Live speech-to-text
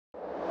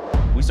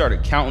we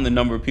started counting the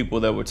number of people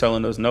that were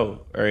telling us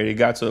no. Right, it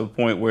got to a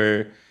point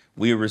where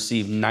we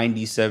received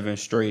 97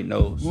 straight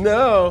no's.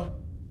 No.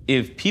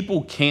 If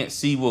people can't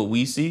see what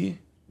we see,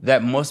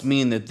 that must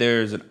mean that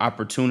there's an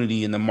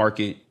opportunity in the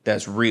market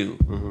that's real.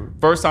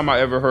 First time I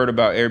ever heard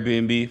about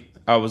Airbnb,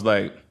 I was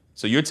like,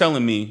 so you're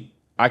telling me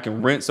I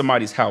can rent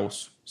somebody's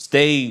house,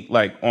 stay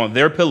like on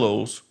their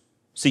pillows,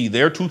 see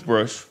their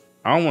toothbrush.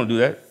 I don't want to do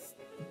that.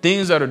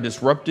 Things that are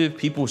disruptive,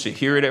 people should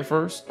hear it at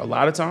first, a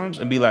lot of times,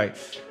 and be like,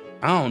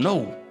 I don't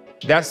know.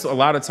 That's a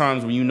lot of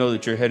times when you know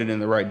that you're headed in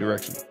the right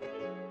direction.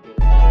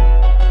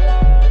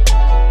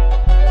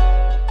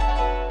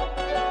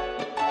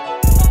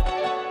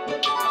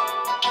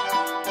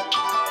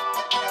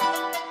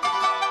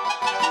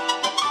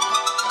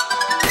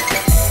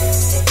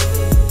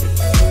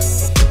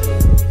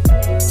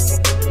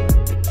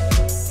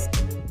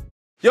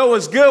 Yo,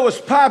 what's good?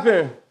 What's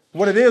poppin'?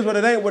 What it is, what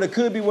it ain't, what it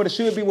could be, what it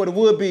should be, what it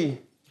would be.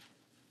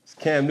 It's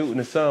Cam Newton,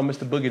 the son,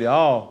 Mr. Boogie the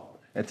All.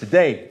 And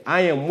today,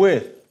 I am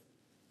with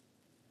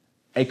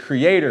a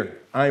creator.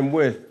 I am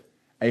with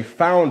a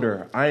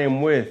founder. I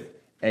am with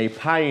a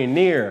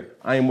pioneer.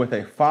 I am with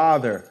a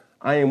father.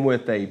 I am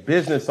with a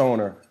business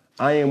owner.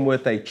 I am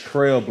with a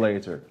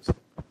trailblazer.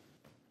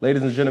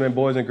 Ladies and gentlemen,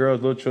 boys and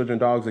girls, little children,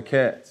 dogs and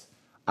cats,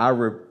 I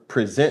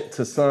represent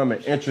to some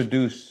and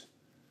introduce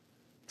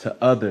to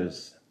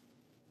others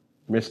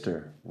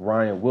Mr.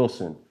 Ryan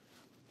Wilson,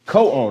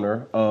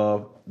 co-owner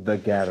of The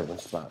Gathering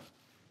Spot.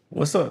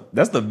 What's up?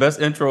 That's the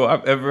best intro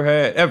I've ever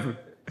had, ever.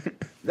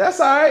 That's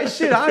all right.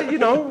 Shit,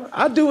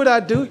 I do what I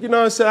do. You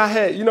know what I'm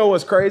saying? You know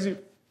what's crazy?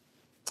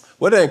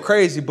 Well, it ain't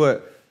crazy,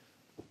 but,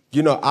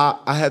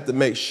 I have to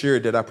make sure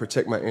that I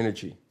protect my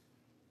energy.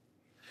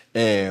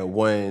 And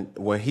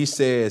when he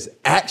says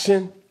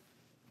action,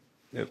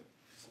 yep.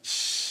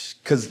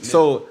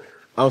 So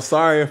I'm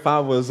sorry if I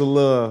was a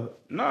little...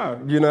 Nah.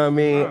 You know what I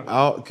mean?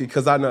 Nah.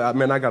 Because I know,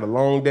 I got a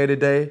long day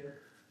today.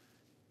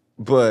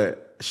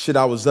 But shit,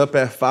 I was up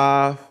at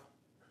 5,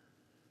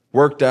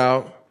 worked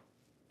out,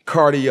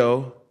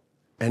 cardio,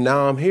 and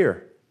now I'm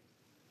here.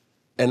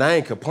 And I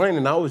ain't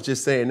complaining. I was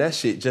just saying that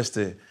shit just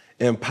to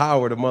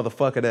empower the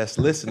motherfucker that's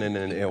listening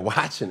and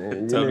watching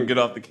it. Tell them to get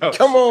off the couch.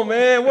 Come on,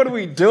 man. What are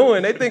we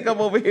doing? They think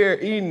I'm over here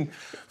eating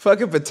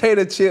fucking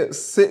potato chips,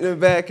 sitting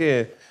back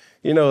and...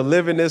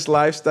 living this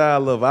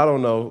lifestyle of, I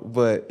don't know,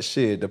 but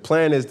shit, the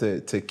plan is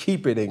to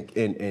keep it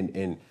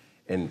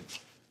and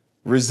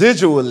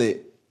residual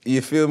it. You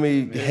feel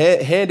me?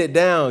 Yeah. Hand it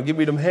down. Give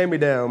me them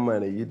hand-me-down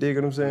money. You dig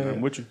what I'm saying? I'm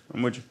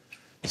with you.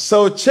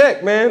 So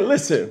check, man.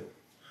 Listen,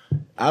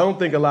 I don't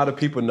think a lot of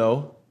people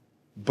know,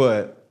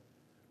 but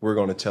we're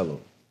going to tell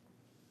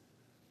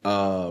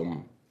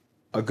them.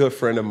 A good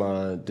friend of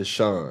mine,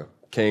 Deshaun,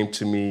 came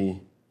to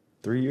me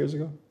 3 years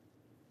ago.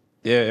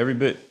 Yeah, every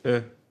bit.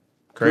 Yeah.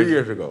 Crazy. 3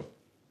 years ago.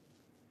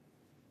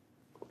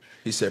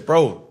 He said,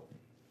 bro,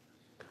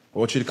 I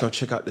want you to come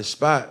check out this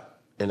spot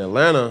in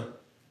Atlanta.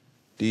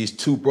 These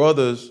two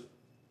brothers,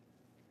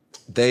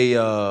 they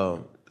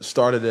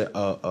started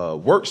a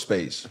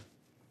workspace.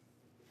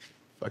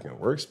 Fucking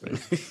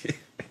workspace.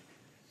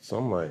 So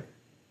I'm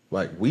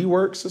like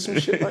WeWorks or some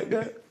shit like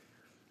that?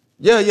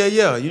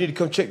 Yeah. You need to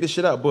come check this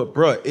shit out. But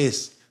bro,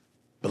 it's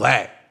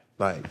black.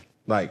 Like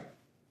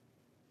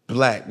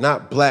black.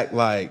 Not black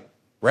like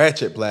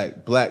ratchet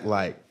black. Black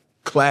like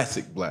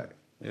classic black.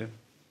 Yeah.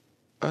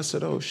 I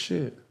said, oh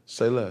shit,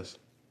 say less.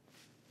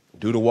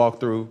 Do the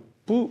walkthrough,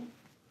 boop.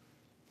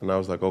 And I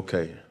was like,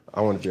 okay,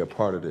 I want to be a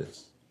part of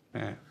this.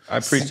 Man, I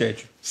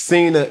appreciate you.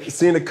 Seen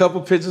a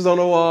couple pictures on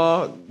the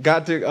wall,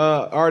 got the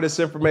artist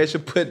information,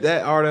 put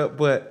that art up,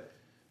 but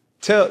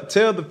tell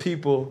the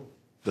people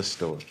the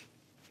story.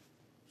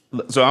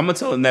 So I'm gonna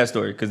tell them that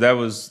story because that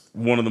was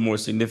one of the more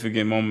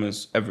significant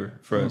moments ever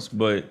for us.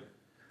 But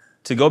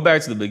to go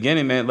back to the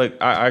beginning, man, like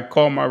I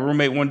called my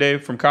roommate one day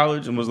from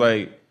college and was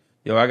like,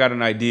 yo, I got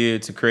an idea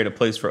to create a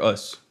place for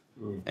us.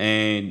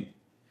 And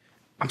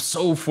I'm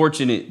so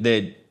fortunate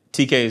that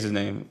TK is his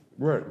name,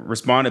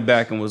 responded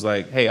back and was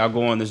like, hey, I'll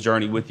go on this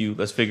journey with you.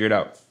 Let's figure it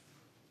out.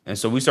 And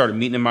so we started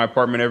meeting in my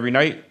apartment every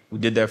night. We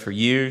did that for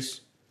years.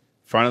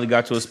 Finally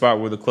got to a spot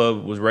where the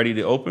club was ready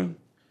to open.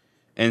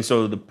 And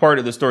so the part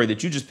of the story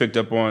that you just picked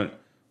up on,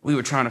 we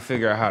were trying to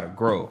figure out how to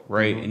grow,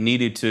 right? And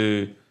needed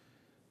to,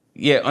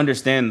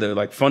 understand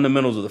the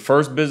fundamentals of the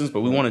first business,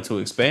 but we wanted to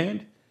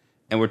expand.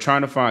 And we're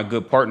trying to find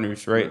good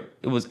partners, right?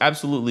 It was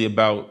absolutely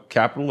about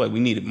capital. Like,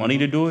 we needed money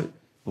to do it,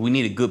 but we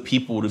needed good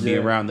people to be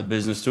around the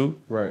business too.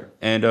 Right.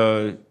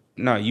 And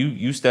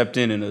you stepped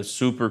in a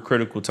super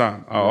critical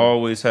time. I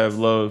always have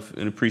love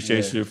and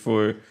appreciation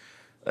for,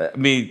 for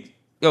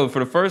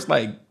the first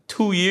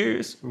 2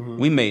 years,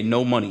 we made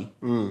no money.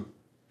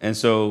 And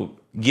so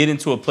get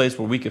into a place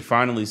where we could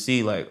finally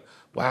see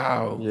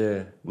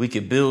wow, we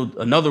could build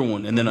another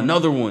one and then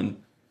another one.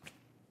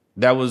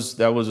 That was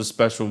a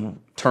special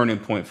turning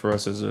point for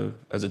us as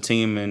a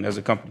team and as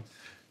a company.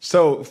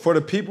 So for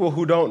the people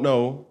who don't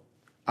know,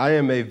 I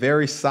am a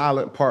very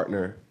silent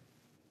partner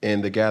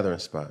in The Gathering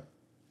Spot.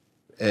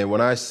 And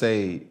when I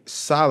say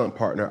silent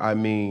partner, I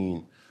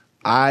mean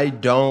I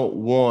don't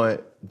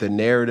want the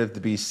narrative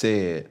to be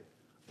said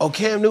oh,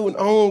 Cam Newton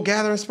owned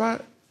Gathering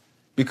Spot?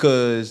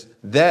 Because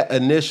that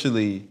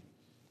initially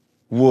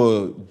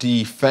will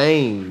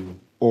defame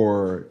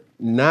or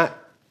not,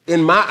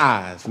 in my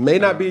eyes, may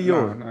not be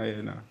yours.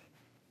 No.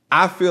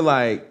 I feel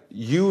like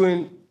you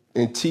and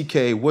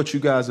TK, what you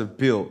guys have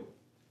built,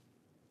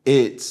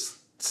 it's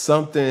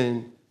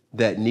something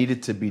that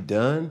needed to be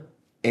done,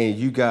 and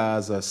you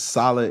guys are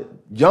solid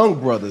young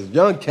brothers,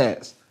 young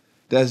cats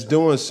that's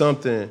doing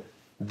something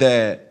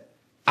that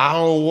I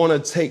don't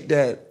want to take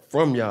that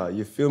from y'all.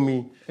 You feel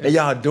me? Yeah. And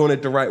y'all doing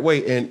it the right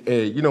way. And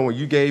you know, when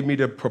you gave me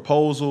the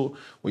proposal,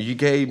 when you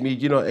gave me,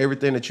 you know,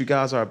 everything that you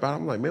guys are about,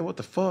 I'm like, man, what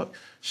the fuck?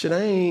 Shit,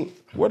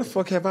 where the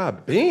fuck have I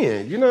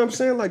been? You know what I'm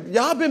saying? Like,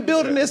 y'all been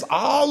building this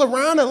all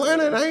around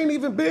Atlanta and I ain't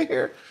even been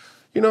here.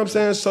 You know what I'm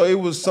saying? So it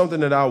was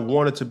something that I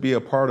wanted to be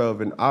a part of.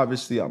 And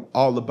obviously I'm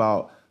all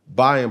about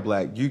buying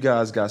black. You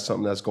guys got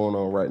something that's going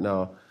on right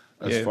now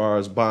as far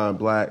as buying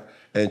black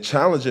and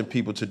challenging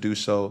people to do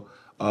so.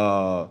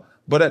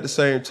 But at the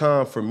same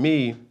time, for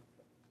me,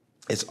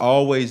 it's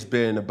always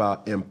been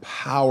about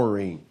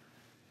empowering,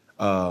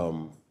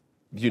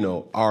 you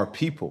know, our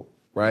people,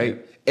 right?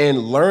 Yeah. And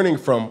learning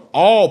from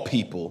all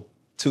people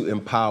to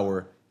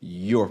empower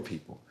your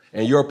people.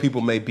 And your people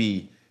may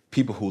be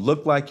people who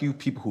look like you,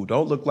 people who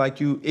don't look like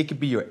you. It could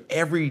be your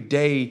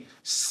everyday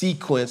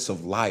sequence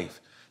of life.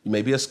 You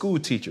may be a school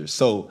teacher.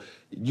 So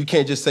you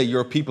can't just say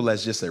your people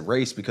as just a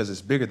race because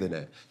it's bigger than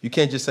that. You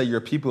can't just say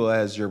your people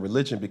as your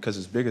religion because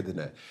it's bigger than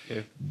that.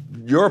 Yeah.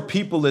 Your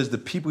people is the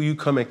people you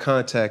come in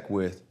contact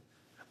with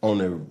on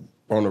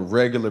a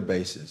regular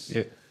basis.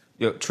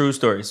 Yeah, true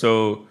story.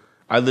 So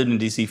I lived in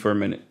D.C. for a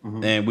minute,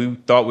 and we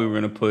thought we were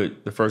going to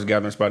put the first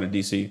Gathering Spot in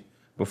D.C.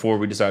 before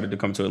we decided to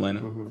come to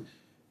Atlanta.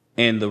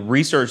 And the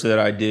research that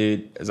I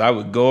did is I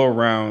would go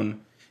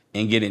around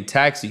and get in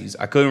taxis.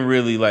 I couldn't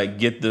really like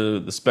get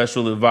the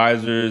special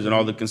advisors and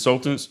all the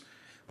consultants,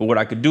 but what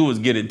I could do was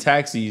get in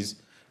taxis,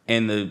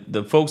 and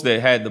the folks that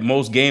had the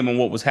most game on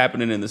what was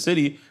happening in the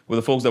city were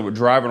the folks that were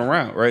driving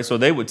around, right? So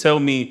they would tell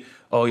me,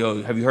 oh,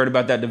 yo, have you heard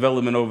about that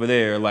development over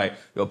there? Like,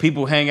 yo,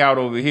 people hang out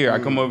over here. I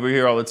come over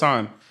here all the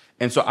time.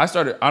 And so I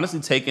started honestly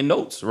taking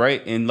notes,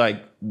 right? And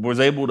like was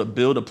able to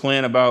build a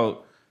plan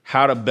about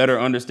how to better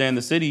understand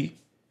the city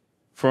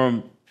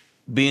from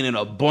being in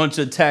a bunch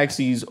of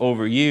taxis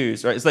over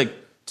years, right? It's like,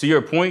 to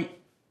your point,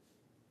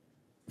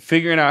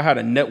 figuring out how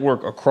to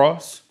network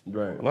across.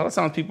 Right. A lot of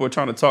times people are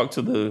trying to talk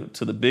to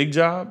the big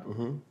job,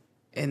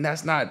 and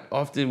that's not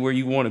often where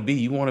you want to be.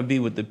 You want to be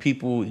with the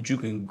people that you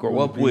can grow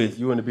up with.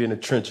 You want to be in the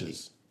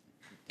trenches.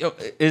 Yo,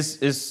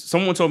 it's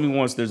someone told me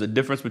once there's a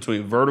difference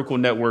between vertical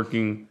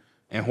networking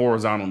and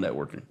horizontal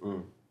networking.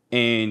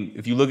 And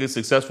if you look at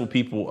successful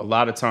people, a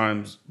lot of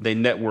times they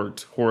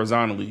networked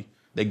horizontally.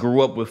 They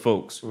grew up with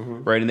folks,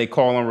 right? And they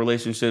call on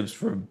relationships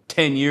from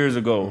 10 years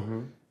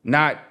ago,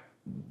 not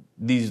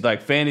these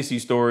like fantasy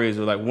stories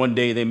or like one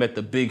day they met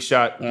the big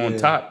shot on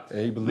top.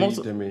 And he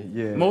believed in me.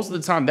 Yeah. Most of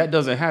the time that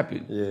doesn't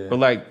happen. Yeah. But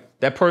like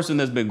that person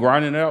that's been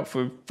grinding it out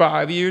for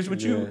 5 years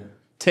with you,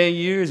 10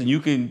 years, and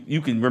you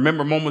can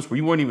remember moments where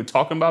you weren't even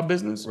talking about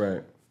business.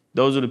 Right.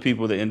 Those are the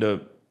people that end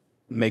up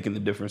making the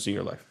difference in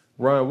your life.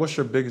 Ryan, what's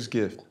your biggest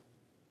gift?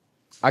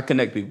 I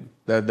connect people.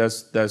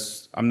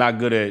 That's I'm not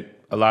good at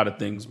a lot of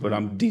things, but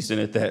I'm decent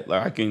at that.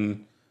 Like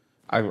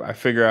I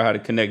figure out how to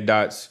connect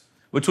dots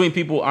between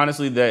people,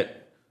 honestly,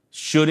 that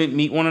shouldn't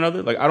meet one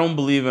another. Like I don't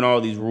believe in all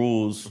these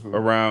rules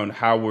around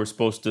how we're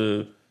supposed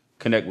to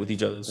connect with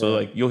each other. So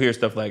like you'll hear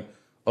stuff like,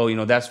 oh, you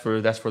know, that's for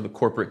the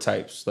corporate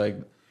types. Like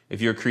if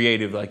you're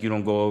creative, like you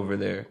don't go over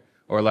there.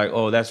 Or like,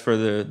 oh, that's for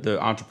the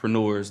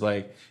entrepreneurs.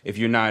 Like if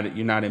you're not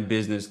in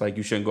business, like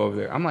you shouldn't go over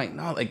there. I'm like,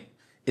 no, like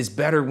it's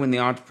better when the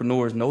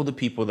entrepreneurs know the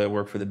people that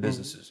work for the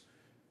businesses.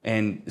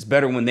 And it's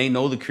better when they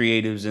know the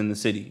creatives in the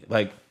city.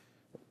 Like,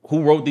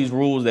 who wrote these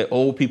rules that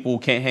old people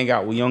can't hang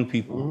out with young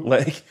people?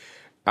 Like,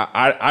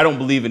 I don't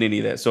believe in any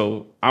of that.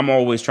 So I'm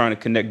always trying to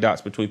connect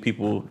dots between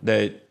people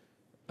that,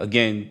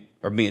 again,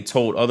 are being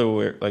told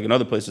like in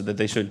other places that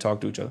they shouldn't talk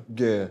to each other.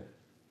 Yeah.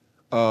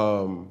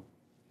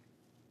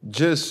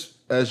 Just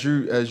as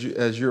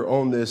you're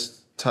on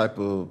this type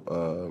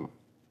of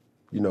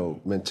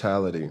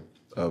mentality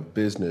of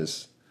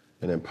business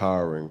and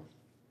empowering.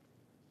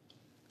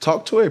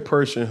 Talk to a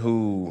person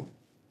who,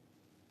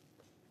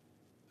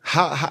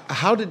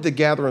 how did the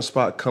Gathering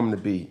Spot come to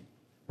be,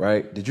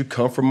 right? Did you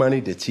come for money?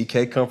 Did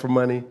TK come for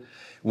money?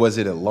 Was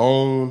it a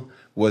loan?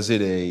 Was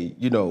it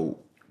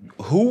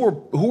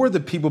who were the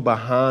people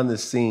behind the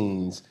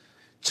scenes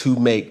to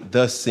make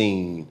the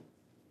scene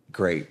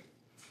great?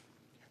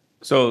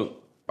 So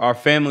our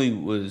family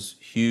was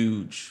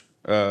huge,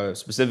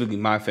 specifically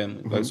my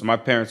family. Like, so my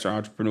parents are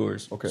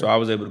entrepreneurs. Okay. So I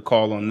was able to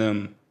call on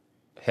them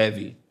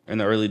heavy in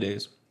the early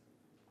days.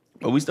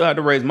 But we still had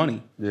to raise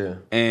money. Yeah.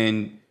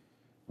 And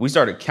we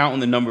started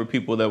counting the number of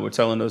people that were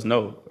telling us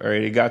no.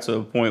 Right? It got to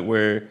a point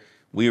where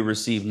we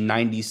received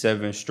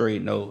 97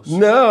 straight no's.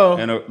 No.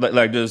 And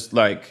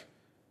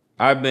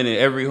I've been in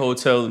every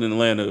hotel in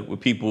Atlanta with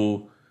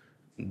people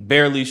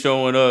barely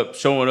showing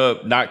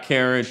up, not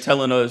caring,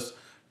 telling us,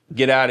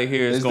 get out of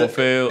here, it's going to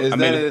fail.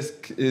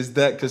 Is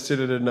that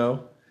considered a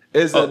no?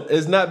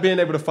 Is not being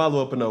able to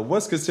follow up a no.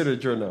 What's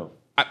considered your no?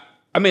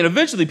 I mean,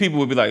 eventually people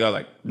would be like, oh,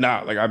 like,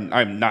 nah, like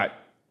I'm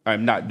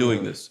not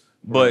doing this.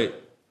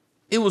 But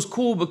it was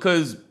cool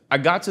because I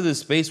got to this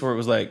space where it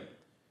was like,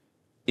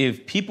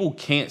 if people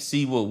can't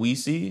see what we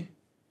see,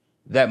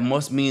 that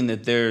must mean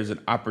that there's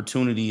an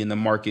opportunity in the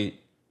market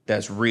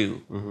that's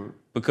real. Mm-hmm.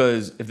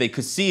 Because if they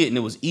could see it and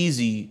it was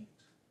easy,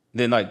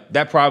 then like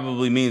that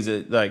probably means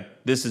that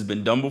like this has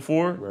been done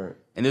before, right.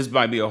 And this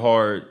might be a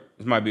hard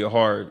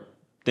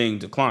thing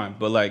to climb.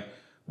 But like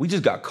we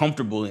just got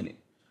comfortable in it.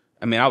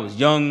 I mean, I was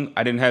young,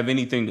 I didn't have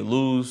anything to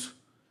lose,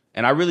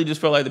 and I really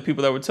just felt like the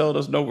people that were telling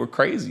us no were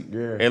crazy.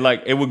 Yeah. And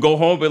like it would go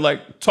home and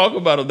like talk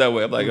about it that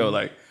way. I'm like, oh,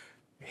 like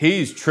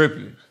he's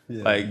tripping.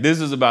 Yeah. Like this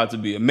is about to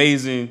be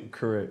amazing.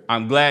 Correct.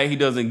 I'm glad he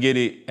doesn't get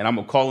it, and I'm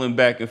gonna call him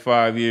back in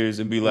 5 years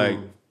and be like,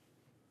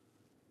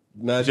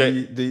 now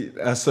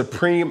a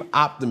supreme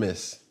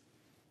optimist.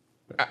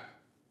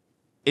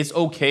 It's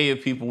okay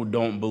if people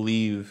don't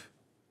believe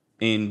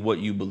in what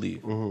you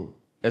believe. Mm-hmm.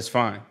 That's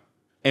fine.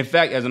 In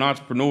fact, as an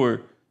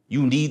entrepreneur,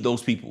 you need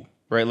those people,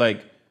 right?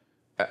 Like,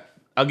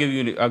 I'll give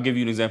you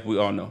an example we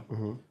all know.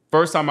 Mm-hmm.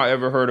 First time I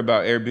ever heard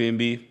about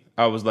Airbnb,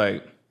 I was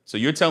like, so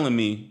you're telling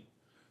me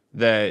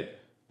that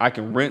I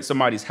can rent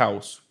somebody's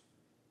house,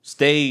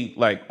 stay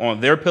like on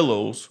their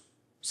pillows,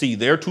 see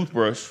their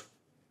toothbrush.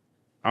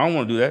 I don't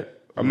want to do that.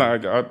 I'm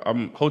not.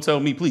 I'm hotel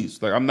me,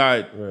 please. Like I'm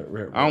not.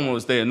 Right. I don't want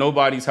to stay at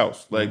nobody's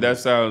house. Like that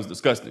sounds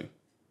disgusting.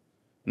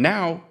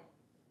 Now,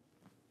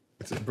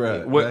 that's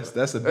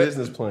a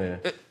business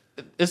plan.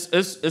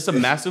 It's a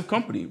massive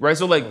company, right?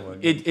 So like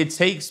it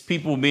takes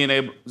people being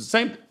able.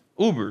 Same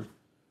Uber.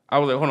 I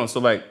was like, hold on. So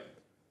like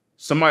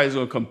somebody's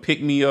gonna come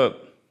pick me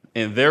up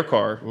in their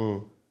car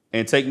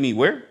and take me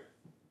where?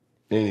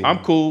 Anyway. I'm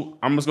cool.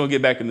 I'm just gonna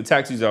get back in the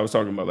taxis I was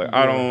talking about. Like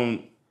I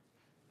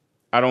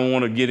don't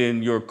want to get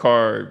in your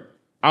car.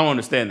 I don't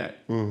understand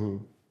that. Mm-hmm.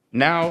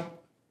 Now,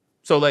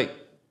 so like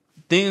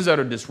things that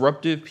are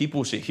disruptive,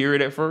 people should hear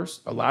it at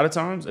first a lot of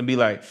times and be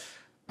like,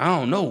 I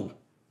don't know.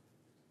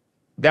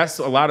 That's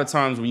a lot of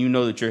times when you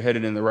know that you're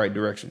headed in the right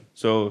direction.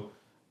 So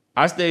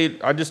I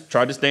just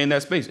tried to stay in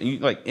that space. And you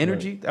like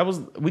energy,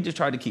 we just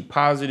tried to keep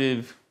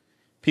positive.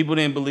 People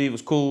didn't believe it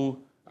was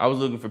cool. I was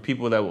looking for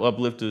people that would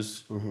uplift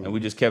us, and we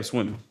just kept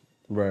swimming.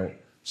 Right.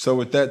 So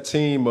with that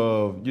team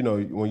of,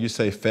 when you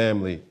say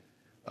family,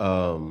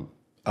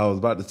 I was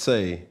about to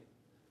say,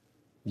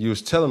 you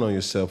was telling on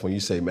yourself when you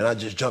say, man, I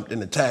just jumped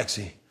in the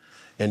taxi,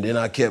 and then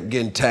I kept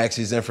getting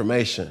taxi's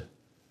information.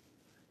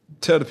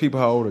 Tell the people,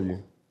 how old are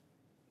you?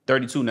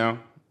 32 now.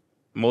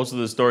 Most of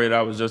the story that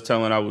I was just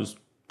telling, I was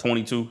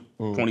 22,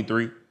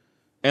 23.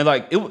 And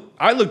like,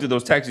 I looked at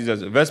those taxis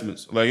as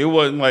investments. Like, it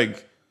wasn't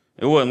like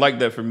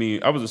that for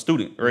me. I was a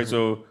student, right?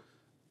 So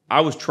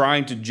I was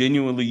trying to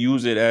genuinely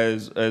use it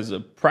as a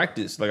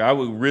practice. Like, I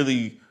would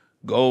really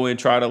go and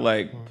try to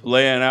like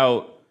plan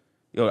out,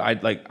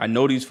 I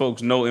know these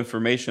folks know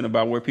information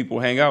about where people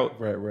hang out.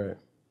 Right.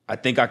 I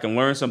think I can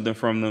learn something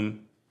from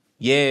them.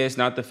 Yeah, it's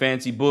not the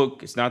fancy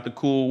book. It's not the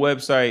cool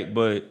website,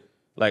 but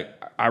like,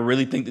 I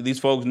really think that these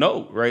folks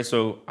know, right?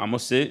 So I'm going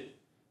to sit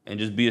and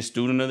just be a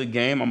student of the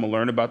game. I'm going to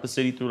learn about the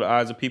city through the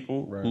eyes of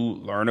people who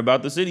learn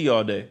about the city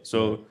all day.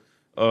 So,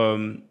 I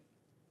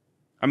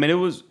mean, it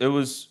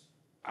was,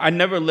 I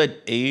never let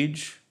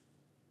age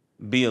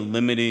be a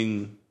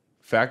limiting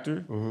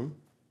factor. Mm-hmm.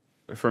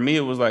 For me,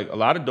 it was like a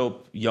lot of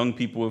dope young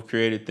people have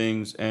created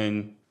things,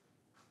 and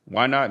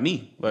why not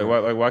me? Like,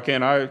 why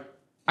can't I?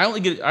 I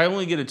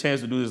only get a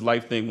chance to do this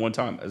life thing one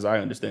time, as I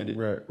understand it.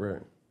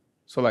 Right.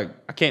 So like,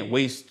 I can't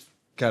waste.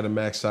 Got to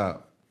max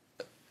out.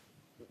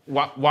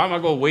 Why am I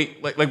going to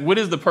wait? Like, what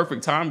is the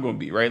perfect time going to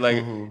be, right? Like,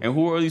 and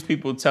who are these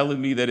people telling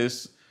me that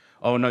it's,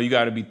 oh no, you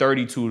got to be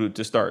 32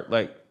 to start?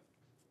 Like,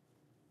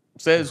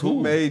 says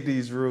who made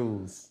these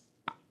rules?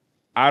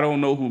 I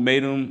don't know who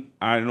made them.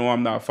 I know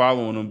I'm not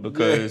following them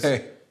because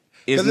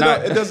it's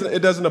not.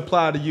 It doesn't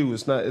apply to you.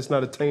 It's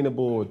not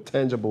attainable or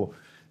tangible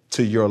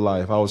to your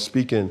life. I was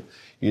speaking,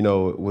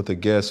 with a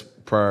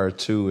guest prior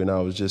to, and I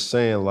was just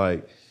saying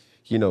like,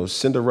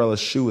 Cinderella's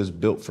shoe is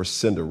built for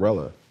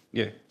Cinderella.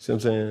 Yeah, see what I'm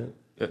saying?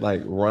 Yeah.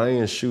 Like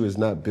Ryan's shoe is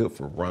not built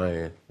for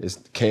Ryan.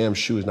 Cam's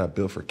shoe is not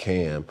built for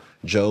Cam.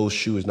 Joe's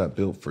shoe is not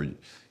built for,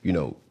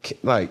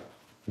 like,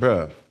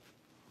 bruh,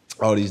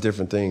 all these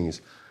different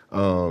things.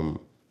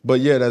 But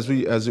yet, as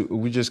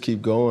we just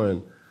keep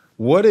going,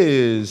 what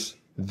is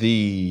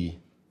the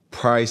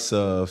price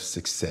of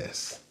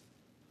success,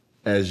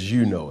 as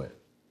you know it?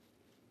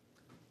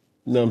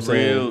 You know what I'm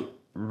saying?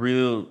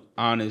 Real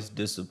honest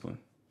discipline.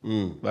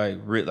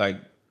 Like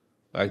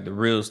the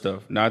real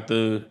stuff, not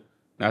the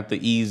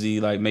easy,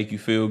 like make you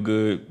feel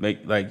good,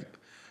 make like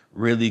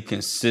really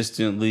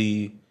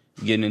consistently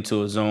getting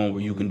into a zone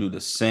where you can do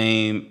the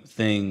same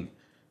thing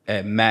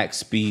at max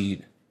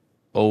speed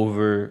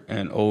over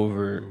and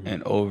over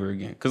and over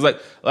again. Because like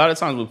a lot of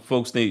times when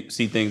folks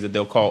see things that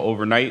they'll call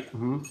overnight,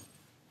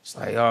 it's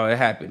like, oh, it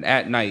happened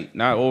at night,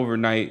 not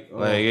overnight. Oh.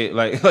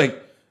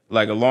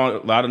 Like a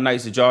lot of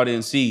nights that y'all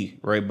didn't see,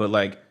 right? But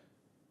like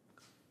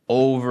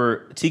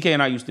TK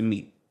and I used to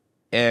meet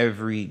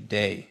every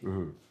day.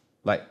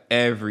 like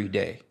every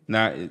day.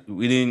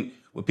 We didn't,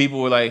 when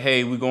people were like,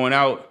 hey, we going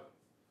out,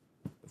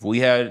 if we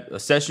had a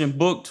session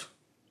booked,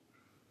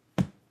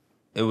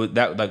 it was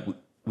that, like,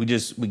 we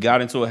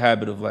got into a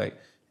habit of like,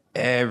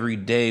 every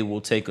day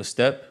we'll take a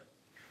step.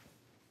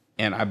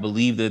 And I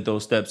believe that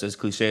those steps, as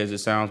cliche as it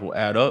sounds, will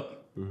add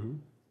up. Mm-hmm.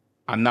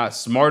 I'm not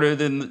smarter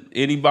than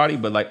anybody,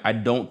 but like, I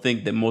don't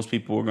think that most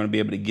people are going to be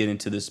able to get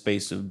into this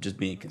space of just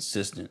being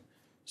consistent.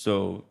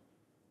 So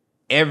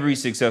every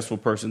successful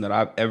person that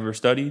I've ever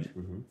studied,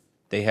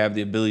 they have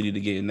the ability to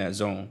get in that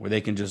zone where they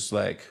can just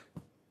like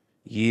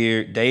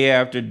day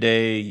after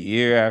day,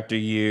 year after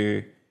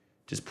year,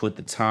 just put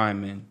the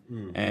time in.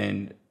 Mm-hmm.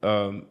 And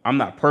I'm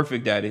not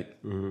perfect at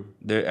it.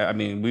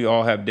 Mm-hmm. We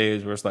all have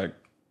days where it's like,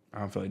 I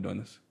don't feel like doing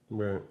this.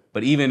 Right.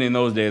 But even in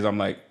those days, I'm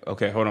like,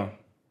 okay, hold on.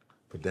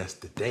 But that's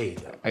the day,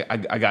 though.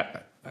 I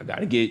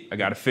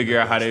gotta figure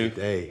out how to. That's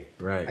the day,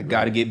 right? I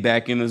gotta get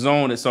back in the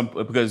zone at some,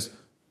 because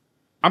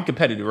I'm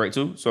competitive, right,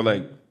 too. So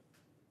like,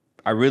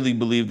 I really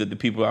believe that the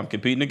people I'm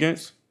competing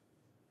against,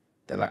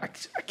 that like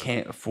I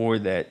can't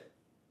afford that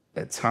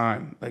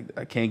time. Like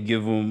I can't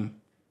give them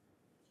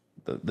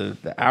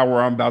the hour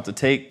I'm about to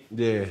take.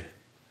 Yeah.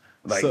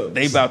 Like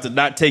they about to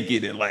not take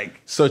it and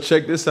like. So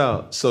check this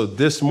out. So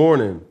this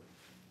morning,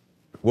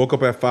 woke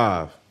up at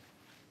 5,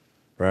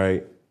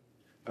 right?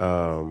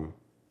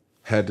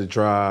 Had to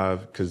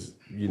drive because,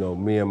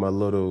 me and my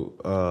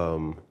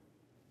little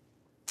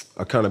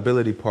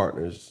accountability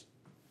partners,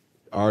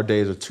 our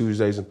days are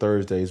Tuesdays and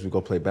Thursdays. We go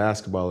play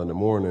basketball in the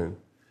morning.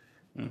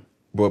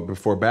 But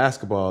before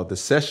basketball, the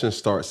session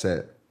starts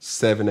at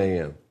 7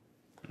 a.m.,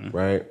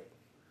 right?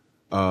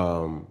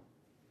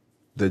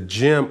 The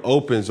gym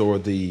opens, or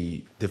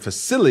the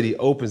facility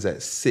opens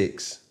at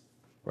 6,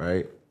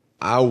 right?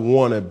 I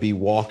want to be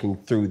walking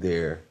through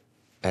there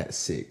at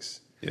 6.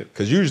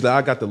 Because usually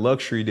I got the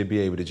luxury to be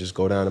able to just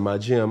go down to my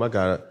gym. I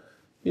got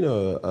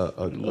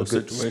a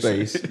good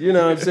space. You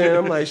know what I'm saying?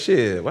 I'm like,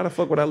 shit, why the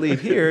fuck would I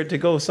leave here to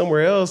go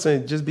somewhere else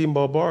and just be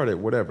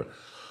bombarded, whatever.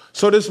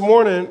 So this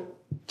morning,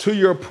 to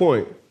your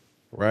point,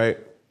 right?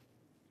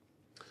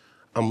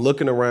 I'm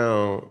looking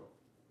around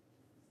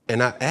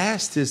and I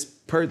asked this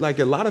like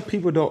a lot of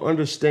people don't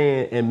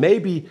understand, and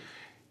maybe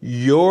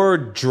your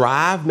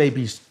drive may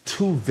be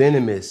too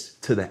venomous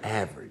to the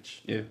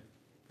average. Yeah.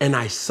 And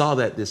I saw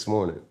that this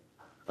morning.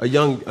 A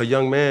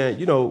young man,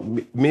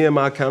 me and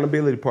my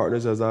accountability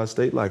partners, as I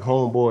state, like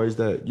homeboys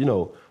that,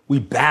 we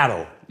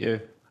battle. Yeah.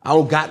 I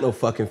don't got no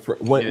fucking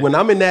when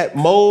I'm in that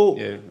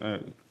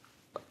mode,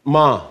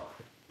 Mom,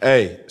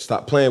 hey,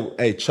 stop playing.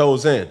 Hey,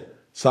 Chosen,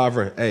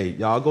 Sovereign, hey,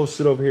 y'all go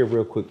sit over here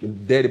real quick.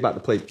 Daddy about to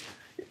play.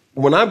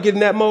 When I'm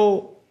getting that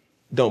mode,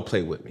 don't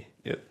play with me.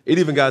 Yep. It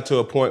even got to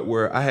a point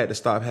where I had to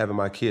stop having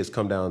my kids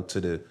come down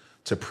to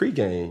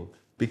pregame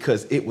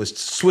because it was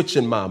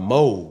switching my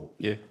mode.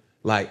 Yeah.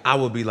 Like I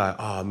would be like,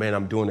 oh man,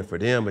 I'm doing it for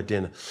them, but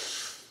then,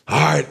 all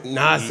right,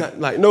 nah, it's not,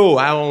 like no,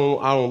 I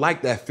don't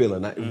like that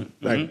feeling.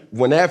 Like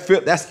when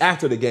that's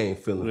after the game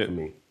feeling for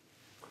me.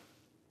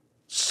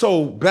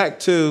 So back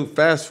to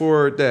fast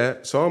forward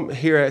that. So I'm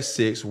here at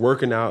 6,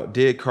 working out,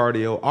 did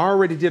cardio,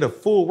 already did a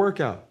full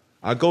workout.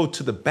 I go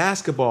to the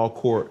basketball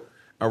court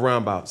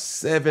around about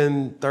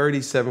 7:30,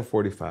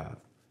 7:45.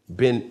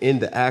 Been in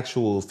the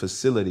actual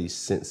facility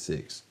since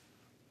 6.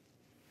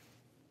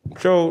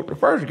 So the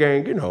first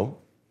game,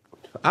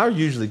 I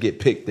usually get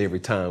picked every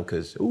time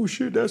because, oh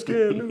shit, that's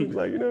Cam Newton.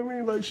 Like, you know what I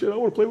mean? Like, shit, I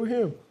want to play with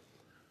him.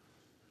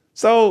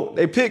 So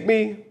they pick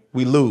me,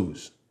 we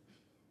lose.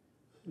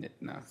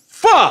 Nah.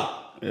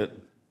 Fuck! Yep.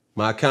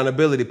 My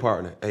accountability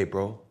partner, hey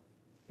bro,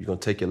 you gonna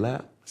take your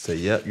lap? I say,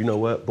 yep, you know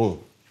what? Boom.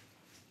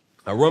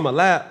 I run my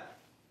lap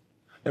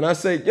and I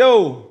say,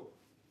 yo,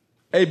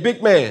 hey,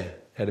 big man.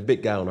 Had a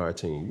big guy on our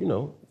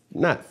team,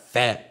 not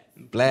fat,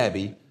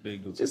 blabby,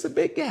 just a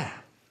big guy.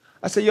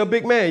 I said, yo,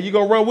 big man, you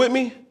gonna run with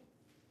me?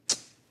 I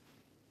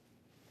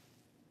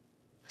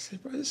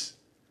said, bro, it's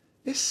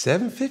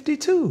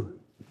 7:52.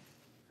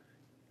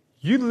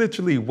 You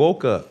literally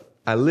woke up.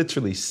 I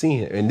literally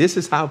seen it. And this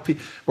is how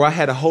I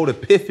had a whole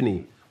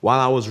epiphany while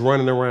I was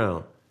running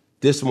around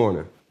this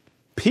morning.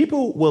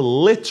 People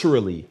will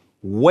literally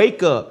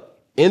wake up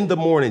in the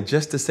morning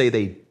just to say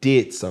they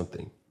did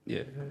something.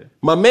 Yeah.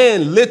 My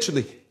man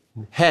literally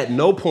had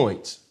no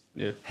points,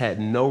 had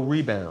no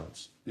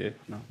rebounds,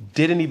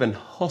 didn't even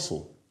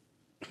hustle,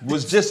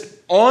 was just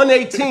on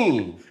a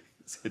team,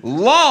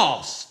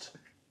 lost,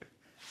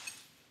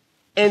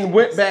 and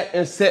went back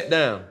and sat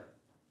down.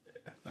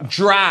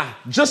 Dry,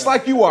 just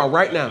like you are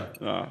right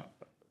now.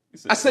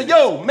 I said,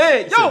 yo,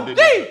 man, yo,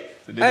 D.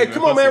 Hey,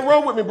 come on, man,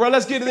 run with me, bro.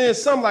 Let's get it in.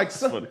 Something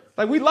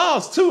like we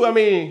lost too. I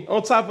mean,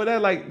 on top of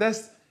that, like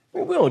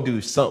we don't do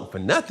something for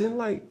nothing.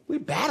 Like we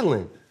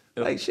battling.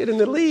 Like shit in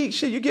the league,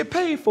 shit, you get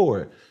paid for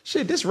it.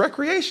 Shit, this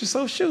recreation,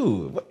 so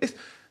shoot.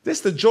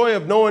 This the joy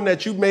of knowing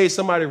that you made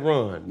somebody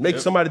run, make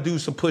somebody do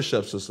some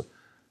push-ups or something.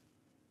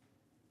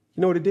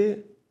 You know what it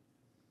did?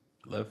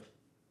 Left.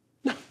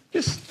 No,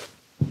 just.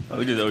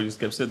 Oh, you just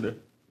kept sitting there.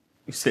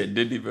 You said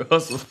didn't even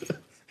hustle.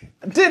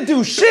 Didn't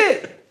do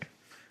shit.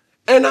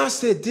 And I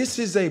said, this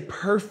is a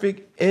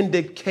perfect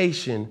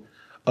indication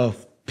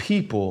of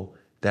people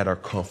that are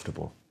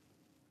comfortable.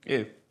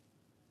 Yeah.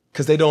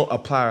 Because they don't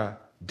apply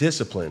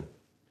discipline.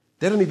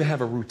 They don't even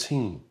have a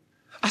routine.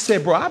 I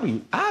said, bro,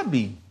 I'd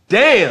be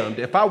damned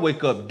if I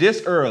wake up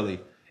this early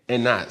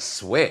and not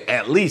sweat,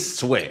 at least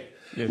sweat.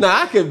 Yeah.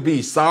 Now, I could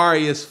be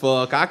sorry as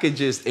fuck. I could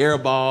just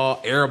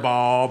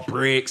airball,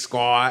 brick,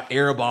 squat,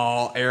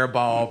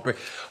 airball, brick.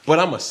 But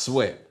I'm a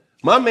sweat.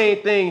 My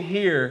main thing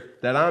here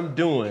that I'm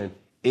doing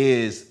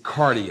is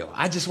cardio.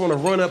 I just want to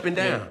run up and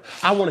down. Yeah.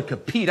 I want to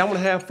compete. I want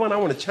to have fun. I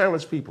want to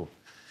challenge people.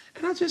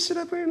 And I just sit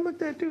up here and look at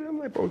that dude. I'm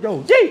like, bro,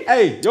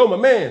 yo, my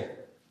man.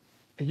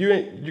 You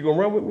gonna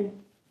run with me?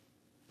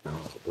 No,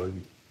 bro,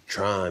 you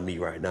trying me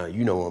right now.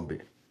 You know I'm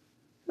big.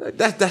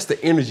 That's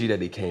the energy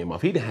that he came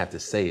off. He didn't have to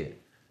say it.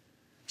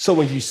 So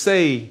when you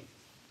say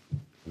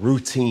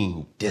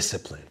routine,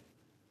 discipline,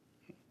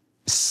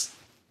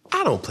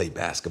 I don't play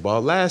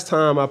basketball. Last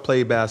time I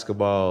played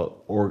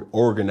basketball or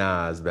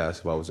organized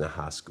basketball was in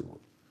high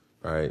school,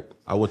 right?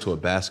 I went to a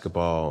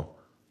basketball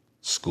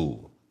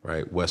school,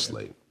 right?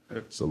 Westlake.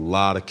 It's a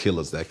lot of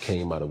killers that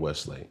came out of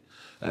Westlake.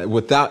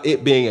 Without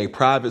it being a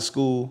private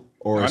school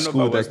or a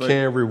school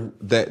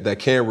that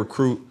can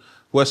recruit,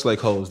 Westlake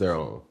holds their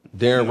own.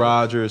 Darren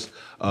Rogers,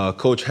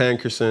 Coach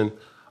Hankerson,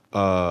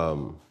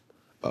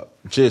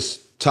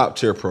 just top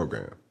tier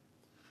program.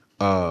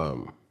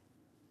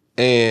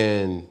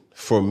 And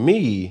for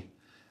me,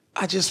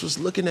 I just was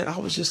looking at, I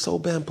was just so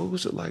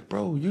bamboozled, like,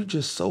 bro, you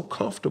just so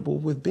comfortable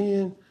with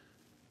being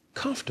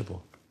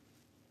comfortable.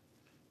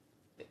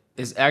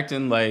 It's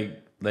acting like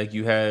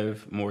you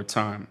have more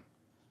time,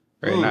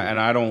 right? And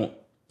I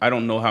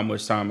don't know how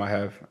much time I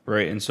have,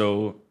 right? And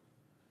so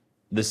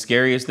the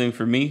scariest thing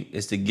for me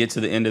is to get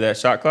to the end of that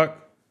shot clock.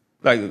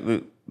 Like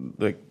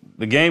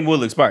the game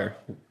will expire.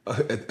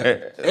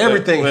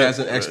 Everything has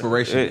an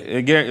expiration.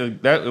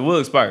 It will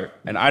expire.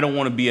 And I don't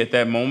want to be at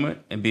that moment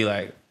and be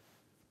like,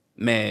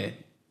 man,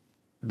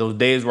 those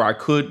days where I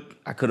could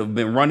have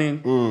been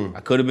running,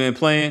 I could have been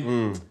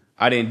playing.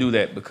 I didn't do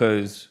that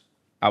because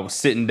I was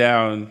sitting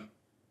down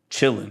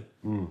chilling.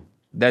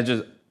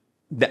 If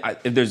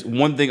there's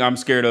one thing I'm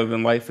scared of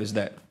in life is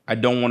that I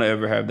don't want to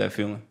ever have that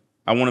feeling.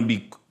 I want to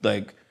be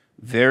like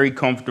very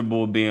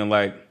comfortable being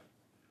like,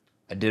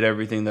 I did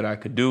everything that I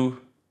could do.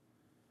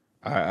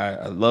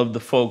 I love the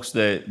folks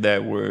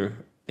that were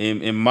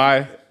in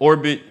my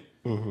orbit,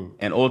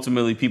 and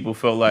ultimately people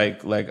felt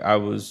like I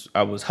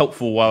was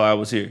helpful while I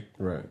was here.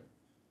 Right.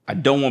 I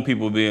don't want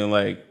people being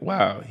like,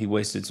 wow, he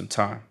wasted some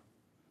time,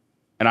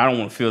 and I don't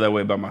want to feel that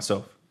way about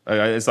myself.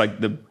 It's like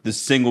the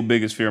single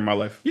biggest fear in my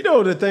life. You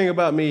know, the thing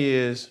about me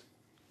is,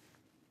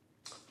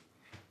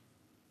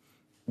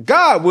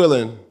 God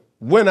willing,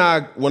 when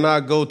I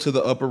go to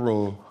the upper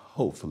room,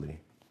 hopefully,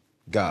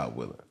 God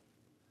willing,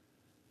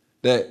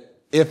 that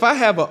if I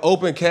have an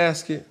open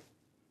casket,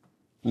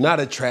 not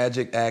a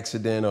tragic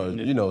accident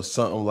or,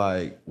 something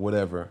like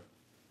whatever,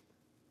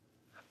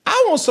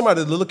 I want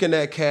somebody to look in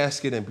that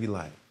casket and be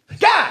like,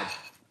 God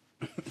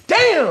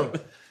damn,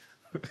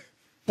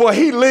 boy,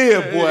 he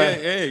lived,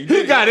 boy.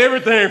 He got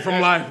everything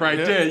from life right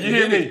there. You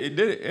hear me? He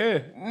did it,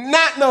 yeah.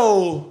 Not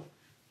no.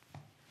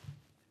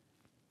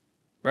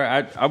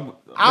 Right,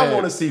 I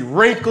want to see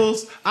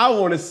wrinkles. I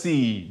want to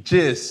see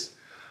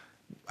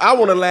I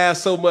want to laugh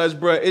so much,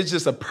 bro. It's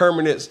just a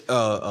permanent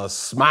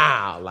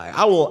smile. Like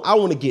I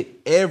want to get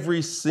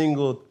every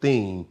single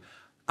thing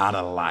out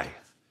of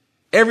life.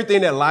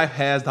 Everything that life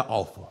has to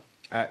offer.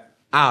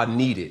 I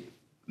need it.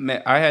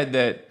 Man, I had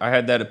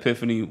that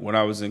epiphany when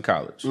I was in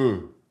college.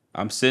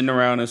 I'm sitting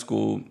around in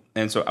school,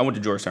 and so I went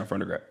to Georgetown for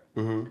undergrad.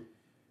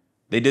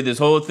 They did this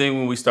whole thing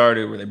when we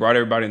started where they brought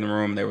everybody in the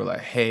room. They were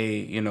like,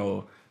 hey,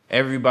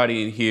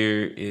 everybody in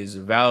here is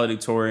a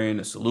valedictorian,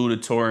 a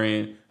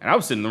salutatorian. And I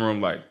was sitting in the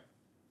room like,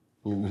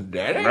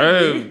 that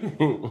ain't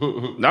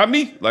me. Not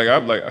me. Like,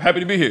 I'm like,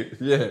 happy to be here.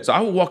 Yeah. So I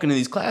would walk into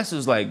these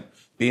classes like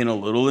being a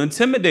little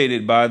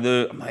intimidated by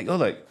I'm like, oh,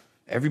 like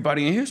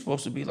everybody in here is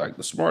supposed to be like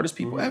the smartest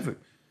people ever.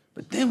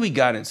 But then we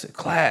got into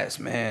class,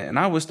 man, and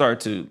I would start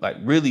to like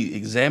really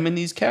examine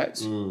these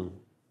cats. I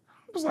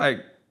was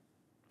like,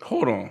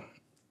 hold on.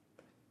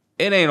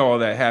 It ain't all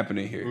that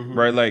happening here,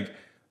 right? Like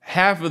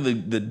half of the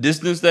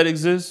distance that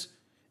exists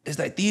is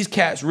like these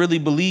cats really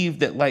believe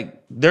that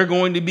like they're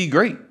going to be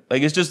great.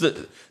 Like it's just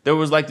that there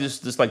was like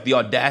this like the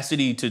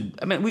audacity to,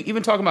 I mean, we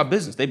even talking about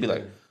business. They'd be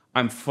like,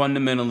 I'm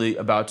fundamentally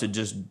about to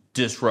just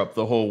disrupt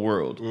the whole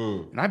world.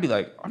 And I'd be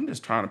like, I'm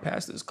just trying to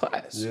pass this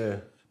class. Yeah.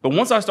 But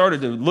once I started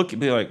to look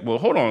and be like, well,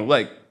 hold on,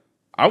 like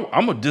I'm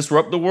gonna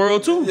disrupt the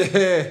world too.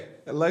 Yeah,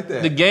 I like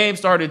that. The game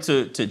started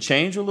to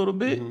change a little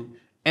bit.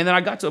 And then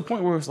I got to a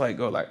point where it's like,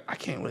 I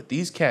can't let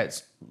these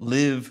cats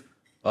live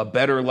a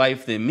better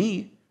life than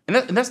me. And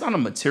that's not a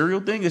material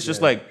thing. It's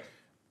just like,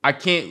 I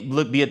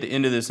can't be at the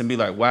end of this and be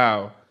like,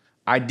 wow,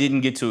 I didn't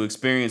get to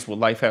experience what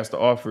life has to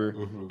offer.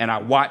 And I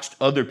watched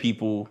other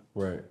people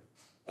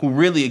who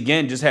really,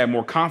 again, just had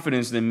more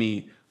confidence than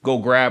me go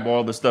grab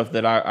all the stuff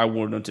that I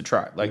wanted them to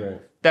try. Like,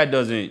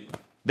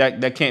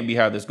 that can't be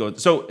how this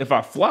goes. So if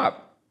I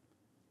flop,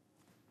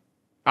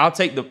 I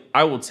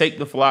will take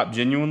the flop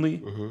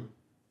genuinely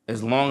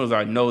as long as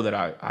I know that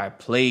I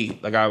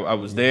played, like I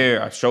was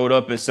there, I showed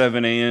up at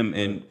 7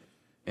 a.m.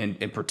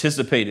 and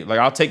participated. Like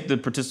I'll take the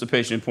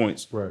participation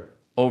points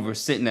over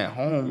sitting at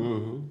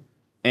home.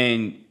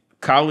 And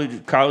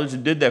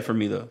college did that for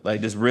me though.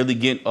 Like just really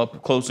getting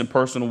up close and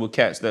personal with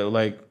cats that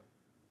like,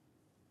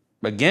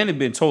 again, had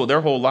been told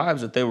their whole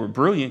lives that they were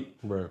brilliant.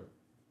 Right.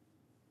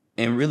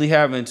 And really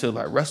having to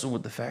like wrestle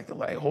with the fact that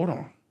like, hold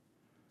on,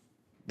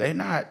 they're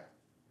not.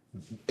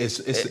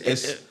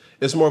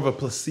 It's more of a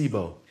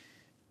placebo.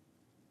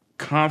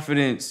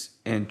 Confidence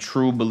and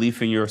true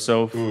belief in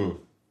yourself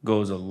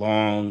goes a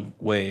long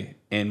way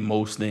in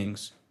most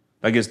things.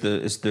 Like it's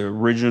the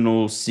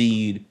original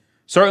seed,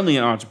 certainly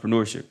in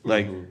entrepreneurship.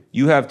 Like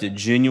you have to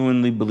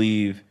genuinely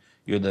believe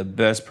you're the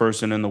best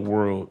person in the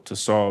world to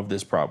solve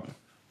this problem.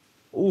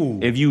 Ooh.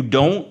 If you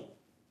don't,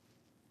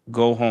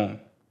 go home.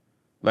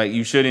 Like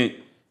you shouldn't,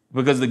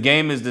 because the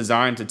game is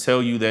designed to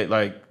tell you that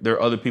like there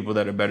are other people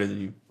that are better than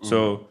you.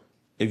 So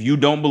if you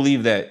don't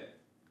believe that,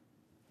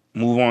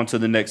 move on to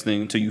the next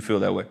thing until you feel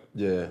that way.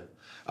 Yeah.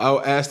 I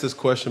asked this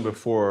question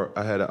before.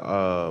 I had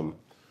the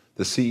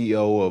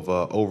CEO of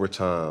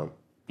Overtime.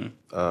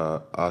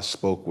 I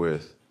spoke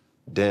with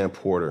Dan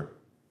Porter.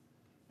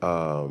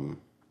 And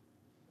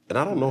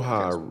I don't know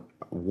how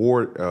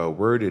I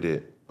worded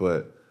it,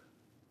 but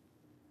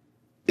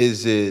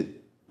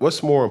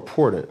what's more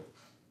important?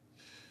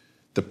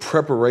 The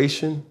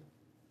preparation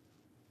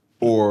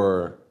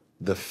or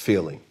the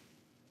feeling?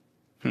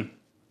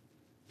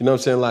 You know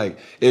what I'm saying? Like,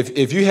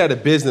 if you had a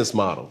business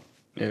model,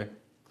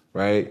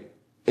 right?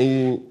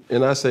 And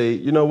I say,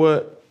 you know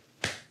what?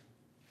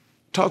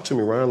 Talk to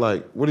me, Ryan.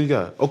 Like, what do you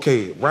got?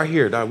 Okay, right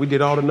here, Doc, we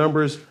did all the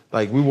numbers.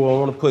 Like, we will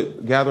want to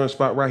put gathering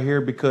spot right here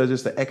because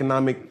it's the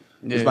economic,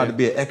 it's about to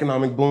be an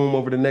economic boom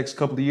over the next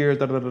couple of years,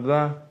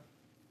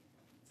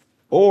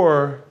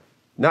 Or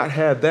not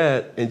have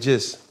that and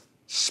just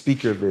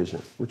speak your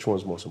vision. Which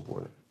one's most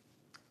important?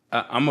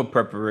 I'm a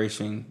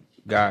preparation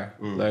guy.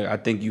 Like, I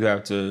think you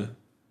have to,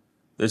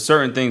 there's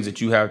certain things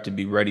that you have to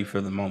be ready for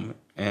the moment.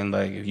 And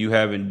like, if you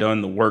haven't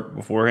done the work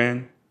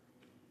beforehand,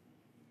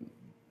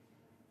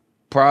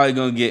 probably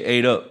gonna get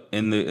ate up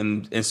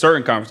in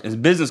certain conversations,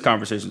 business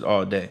conversations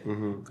all day.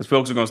 Because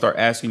folks are gonna start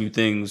asking you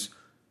things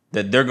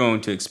that they're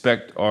going to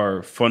expect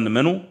are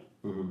fundamental.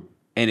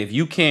 And if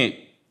you can't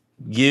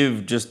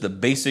give just the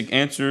basic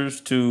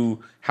answers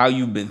to how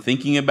you've been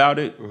thinking about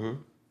it,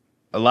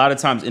 a lot of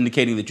times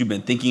indicating that you've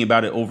been thinking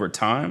about it over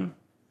time,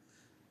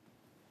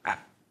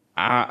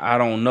 I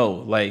don't know.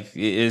 Like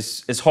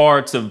it's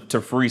hard to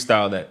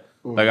freestyle that.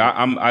 Like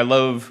I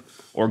love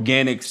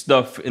organic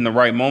stuff in the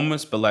right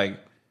moments, but like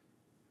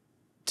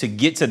to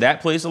get to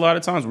that place a lot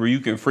of times where you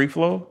can free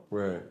flow,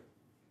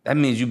 that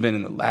means you've been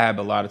in the lab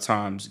a lot of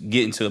times,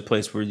 getting to a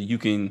place where you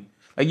can,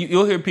 like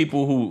you'll hear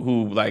people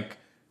who like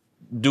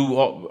do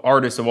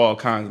artists of all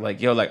kinds, like,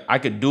 yo, like I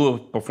could do a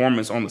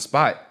performance on the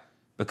spot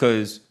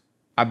because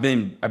I've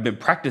been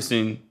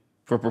practicing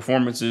for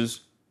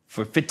performances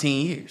for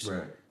 15 years.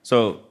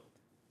 So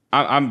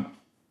I'm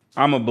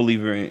a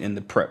believer in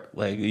the prep.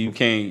 Like you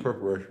can't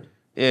Preparation.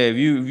 Yeah,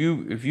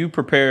 if you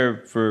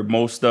prepare for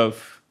most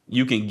stuff,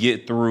 you can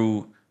get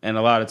through and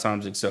a lot of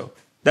times excel.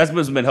 That's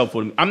what's been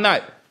helpful to me.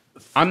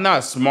 I'm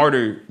not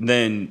smarter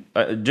than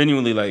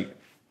genuinely, like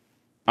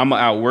I'm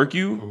gonna outwork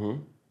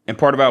you. And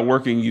part of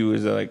outworking you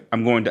is like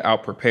I'm going to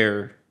out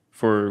prepare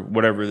for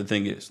whatever the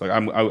thing is. Like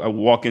I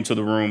walk into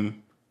the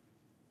room,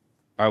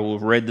 I will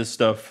have read this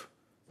stuff,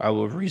 I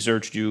will have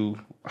researched you,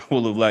 I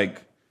will have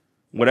like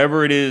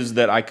whatever it is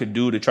that I could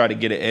do to try to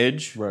get an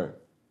edge.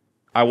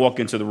 I walk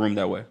into the room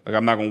that way. Like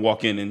I'm not gonna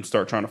walk in and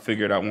start trying to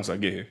figure it out once I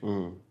get here.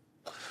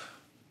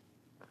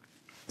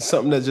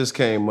 Something that just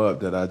came up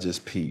that I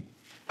just peeped.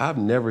 I've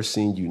never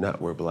seen you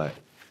not wear black.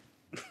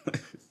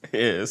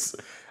 Yes.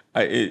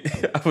 I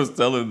was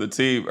telling the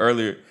team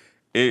earlier,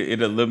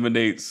 it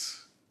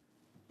eliminates.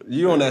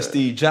 You on that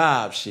Steve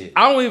Jobs shit.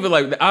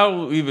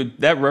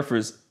 That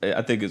reference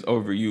I think is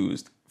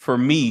overused. For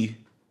me,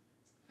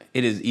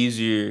 it is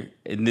easier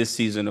in this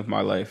season of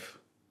my life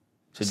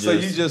to So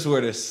you just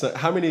wear this.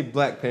 How many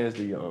black pants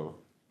do you own?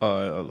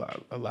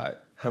 A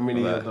lot. How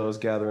many of those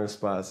gathering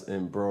spots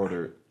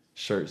embroidered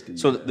shirts do you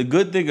So have? the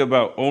good thing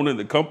about owning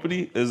the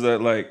company is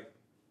that like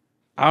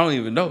I don't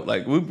even know.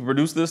 Like we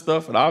produce this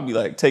stuff, and I'll be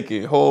like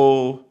taking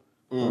whole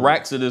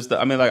racks of this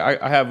stuff. I mean, like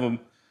I have them.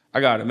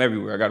 I got them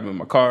everywhere. I got them in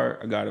my car.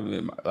 I got them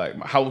in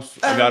my house.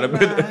 I got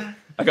them.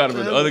 I got them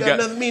in the other guy.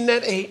 Doesn't mean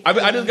that eight.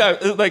 I just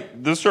got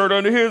like the shirt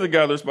under here is a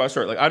gathering spot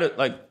shirt. Like I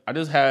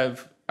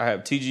have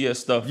TGS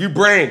stuff. You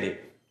branded.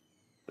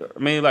 I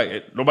mean,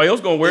 like nobody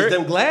else gonna wear Is it.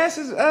 them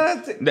glasses?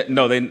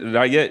 No, they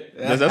not yet.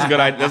 That's a good.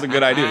 That's a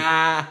good idea.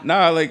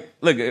 Nah, like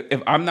look,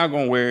 if I'm not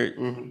gonna wear it,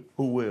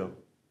 Who will?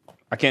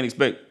 I can't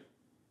expect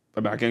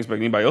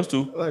anybody else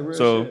to. Like real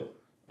so, shit.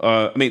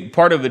 I mean,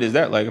 part of it is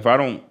that like if I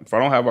don't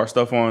have our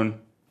stuff on,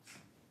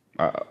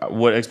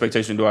 what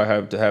expectation do I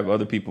have to have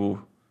other people?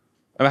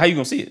 I mean, how you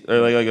gonna see it?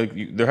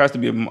 There has to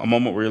be a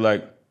moment where you're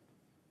like,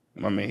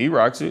 I mean, he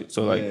rocks it.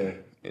 So like,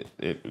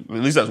 at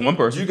least that's one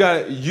person.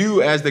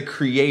 You as the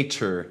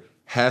creator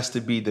has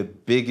to be the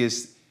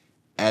biggest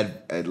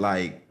at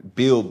like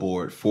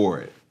billboard for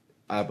it,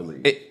 I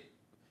believe.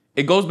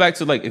 It goes back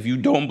to like, if you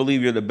don't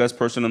believe you're the best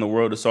person in the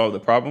world to solve the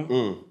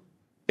problem,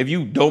 if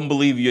you don't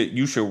believe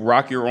you should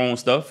rock your own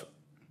stuff,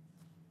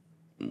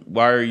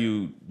 why are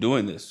you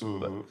doing this?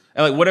 And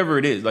like, whatever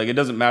it is, like, it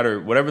doesn't matter,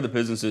 whatever the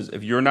business is,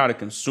 if you're not a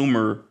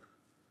consumer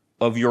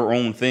of your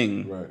own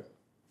thing, right,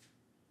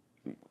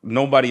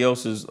 nobody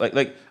else is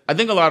like, I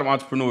think a lot of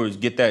entrepreneurs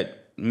get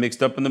that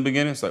mixed up in the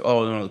beginning. It's like,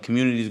 oh, no, the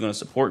community is going to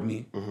support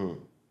me.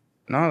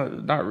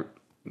 No,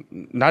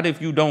 not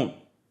if you don't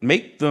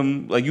make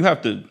them. Like, you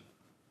got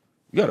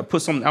to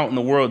put something out in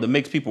the world that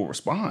makes people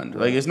respond.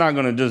 Like, it's not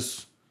going to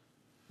just,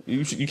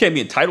 you can't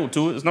be entitled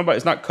to it.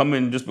 It's not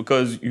coming just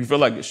because you feel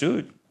like it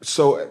should.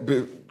 So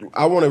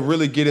I want to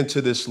really get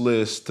into this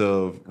list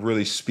of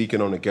really speaking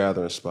on the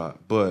gathering spot,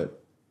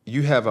 but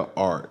you have an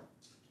art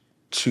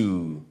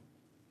to,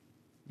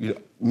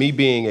 me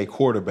being a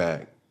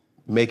quarterback,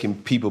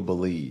 making people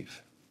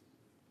believe.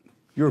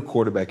 You're a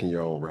quarterback in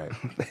your own right.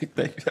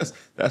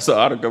 That's an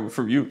autograph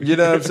from you. You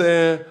know what I'm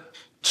saying?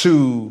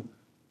 To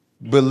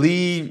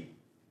believe,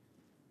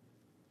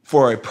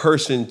 for a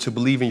person to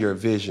believe in your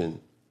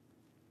vision,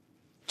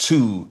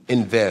 to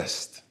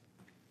invest,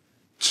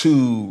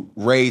 to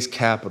raise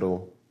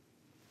capital.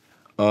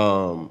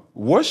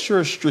 What's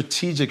your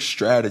strategic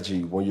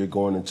strategy when you're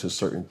going into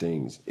certain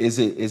things? Is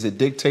it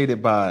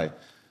dictated by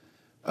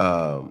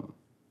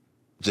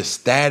just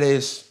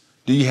status?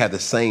 Do you have the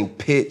same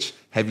pitch?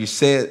 Have you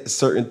said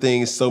certain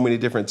things so many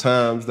different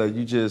times that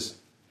you just,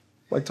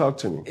 like, talk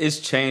to me? It's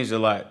changed a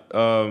lot.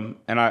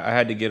 And I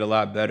had to get a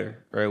lot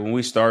better, right? When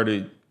we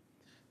started,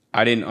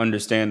 I didn't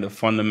understand the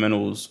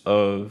fundamentals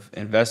of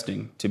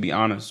investing, to be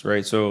honest,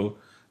 right? So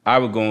I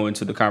would go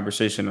into the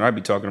conversation and I'd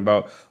be talking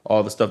about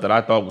all the stuff that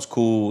I thought was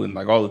cool and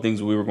like all the things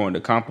that we were going to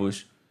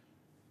accomplish.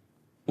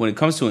 When it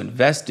comes to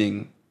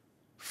investing,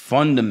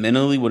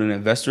 fundamentally what an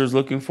investor is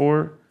looking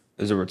for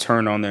is a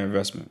return on their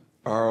investment.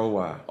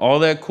 ROI. All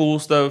that cool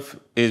stuff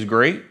is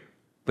great,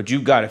 but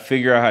you've got to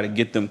figure out how to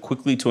get them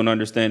quickly to an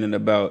understanding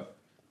about,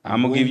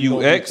 I'm going to give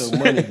you X. Get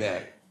your money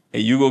back.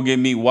 And you go give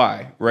me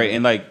Y, right?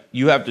 And like,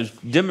 you have to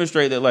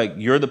demonstrate that like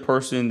you're the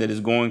person that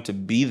is going to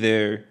be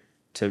there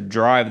to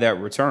drive that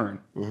return.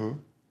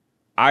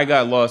 I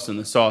got lost in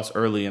the sauce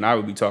early, and I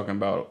would be talking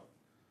about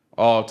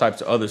all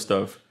types of other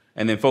stuff,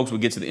 and then folks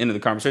would get to the end of the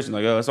conversation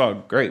like, "Oh, that's all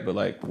great, but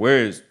like,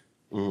 where's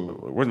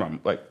my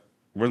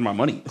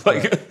money?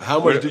 Like, how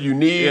much do you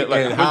need? Yeah,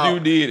 like, how much do you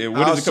need, and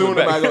when is it coming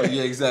back?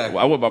 Yeah, exactly.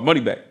 Well, I want my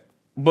money back."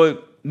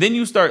 But then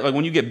you start, like,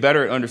 when you get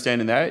better at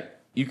understanding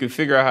that, you can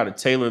figure out how to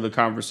tailor the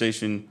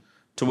conversation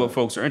to what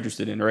folks are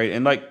interested in, right?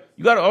 And like,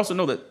 you got to also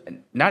know that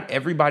not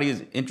everybody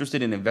is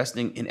interested in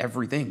investing in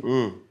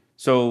everything.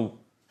 So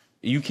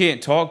you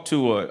can't talk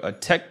to a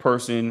tech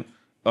person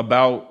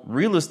about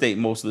real estate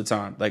most of the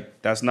time.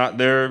 Like, that's not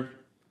their,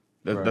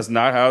 that's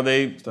not how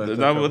that's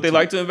not what they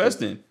like to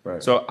invest in.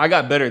 Right. So I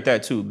got better at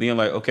that too, being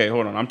like, okay,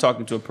 hold on, I'm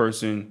talking to a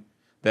person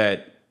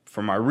that,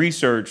 for my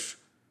research,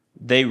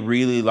 they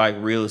really like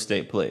real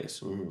estate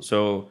plays.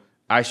 So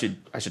I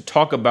should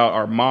talk about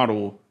our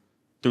model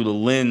through the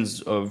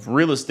lens of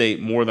real estate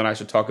more than I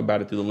should talk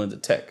about it through the lens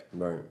of tech.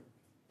 Right.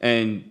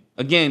 And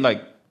again,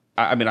 like,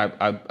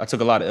 I took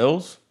a lot of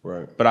L's,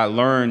 right, but I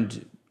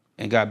learned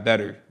and got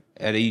better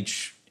at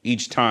each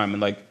time,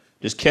 and like,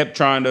 just kept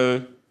trying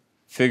to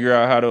figure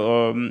out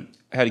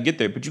how to get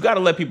there. But you got to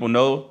let people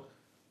know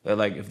that,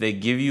 like, if they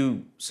give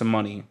you some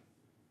money,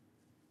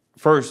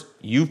 first,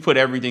 you've put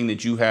everything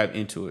that you have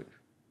into it,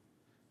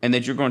 and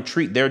that you're going to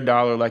treat their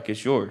dollar like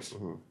it's yours.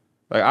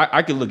 Like,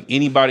 I could look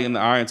anybody in the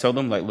eye and tell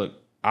them, like, look,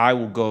 I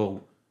will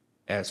go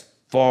as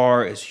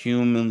far as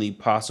humanly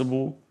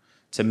possible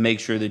to make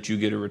sure that you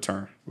get a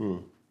return.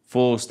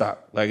 Full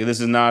stop. Like, this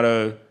is not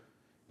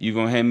you're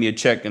going to hand me a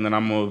check and then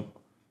I'm going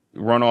to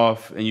run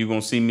off and you're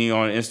going to see me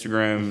on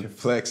Instagram.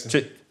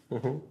 Flexing.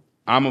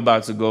 I'm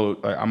about to go,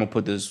 like, I'm going to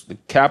put the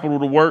capital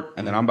to work,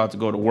 and then I'm about to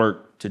go to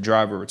work to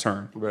drive a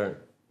return. Right.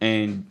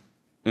 And,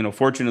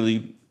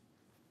 fortunately,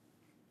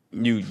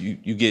 you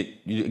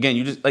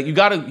just, like, you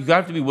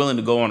have to be willing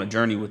to go on a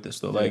journey with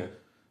this, though. Like,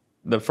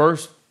 the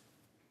first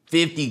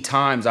 50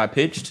 times I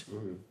pitched,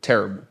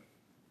 terrible.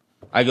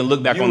 I can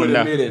look back on them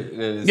now.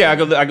 Yeah, I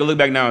can look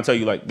back now and tell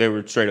you, like, they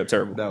were straight up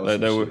terrible. That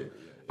was shit.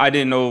 I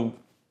didn't know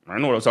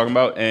what I was talking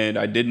about, and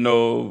I didn't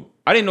know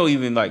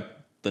even, like,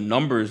 the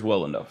numbers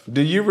well enough.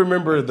 Do you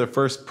remember the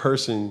first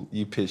person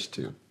you pitched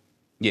to?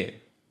 Yeah.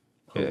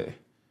 Yeah. It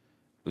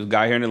was a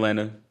guy here in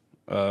Atlanta,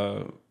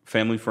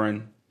 family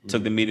friend,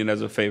 took the meeting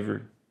as a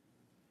favor.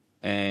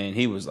 And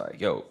he was like,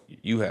 "Yo,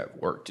 you have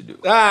work to do."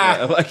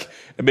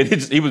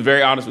 He was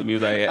very honest with me. He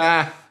was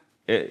like,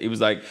 he was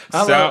like,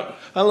 how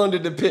long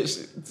did the pitch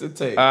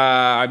take?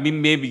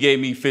 Maybe gave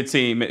me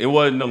 15 minutes. It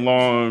wasn't a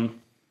long.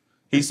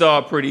 He saw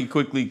it pretty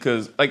quickly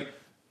because, like,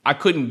 I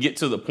couldn't get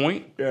to the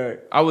point. Right.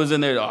 I was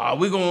in there.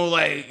 We're gonna,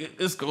 like,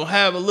 it's gonna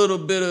have a little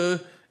bit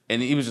of,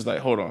 and he was just like,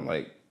 "Hold on,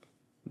 like,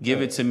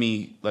 give it to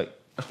me, like."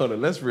 Hold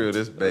on, let's reel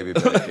this baby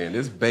back in.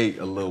 This bait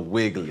a little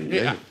wiggly.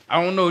 Yeah,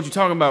 I don't know what you're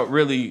talking about,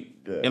 really.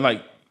 Yeah. And,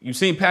 like, you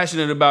seem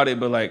passionate about it,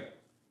 but, like,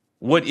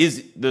 what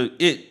is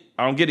it?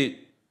 I don't get it.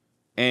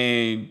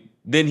 And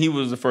then he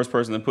was the first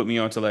person to put me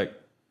on to like,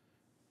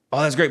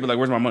 oh, that's great, but like,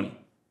 where's my money?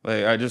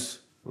 Like,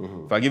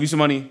 if I give you some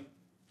money,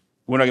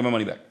 when do I get my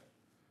money back?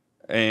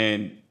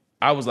 And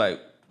I was like,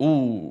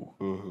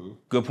 ooh,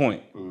 good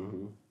point.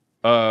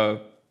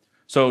 So,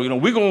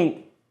 we're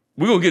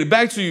gonna get it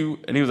back to you.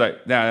 And he was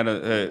like, nah,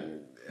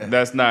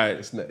 that's not.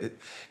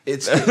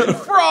 It's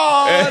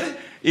fraud.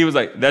 He was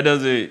like, that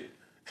doesn't,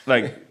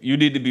 like, you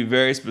need to be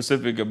very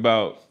specific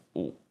about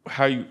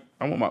how you,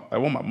 I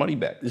want my money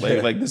back.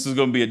 Like this is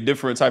gonna be a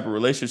different type of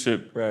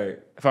relationship, right?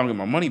 If I don't get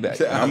my money back.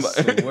 I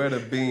swear to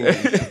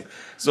beans.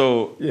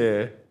 So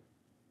yeah,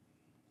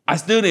 I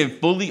still didn't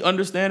fully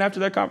understand after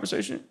that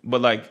conversation,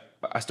 but like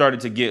I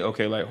started to get,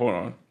 okay, like hold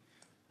on,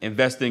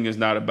 investing is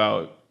not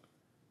about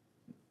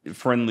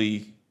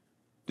friendly.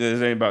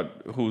 This ain't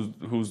about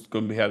who's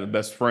gonna have the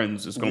best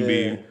friends. It's gonna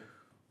be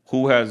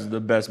who has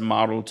the best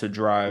model to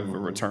drive a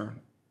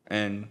return.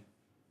 And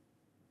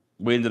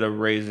we ended up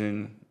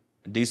raising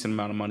a decent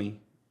amount of money,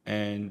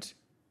 and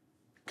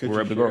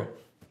we're able to grow.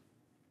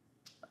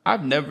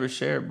 I've never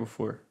shared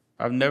before.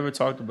 I've never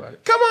talked about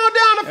it. Come on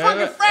down to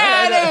fucking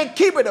Friday and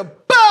keep it a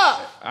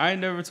buck. I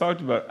ain't never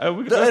talked about it.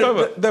 Let's talk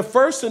about it. The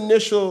first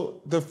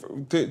initial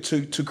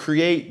to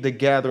create the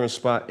gathering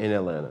spot in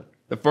Atlanta.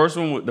 The first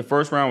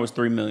round was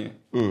 $3 million.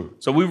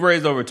 So we've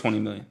raised over $20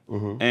 million.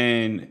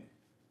 And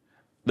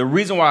the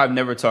reason why I've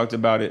never talked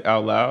about it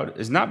out loud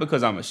is not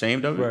because I'm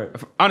ashamed of it. Right.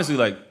 Honestly,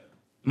 like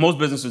most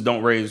businesses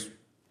don't raise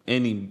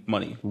any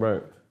money.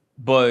 Right.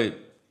 But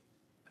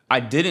I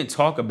didn't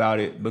talk about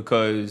it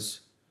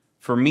because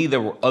for me there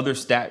were other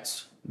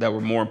stats that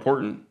were more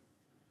important.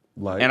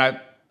 And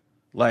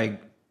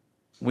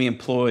we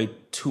employ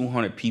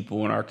 200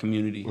 people in our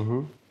community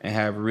and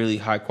have really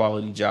high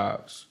quality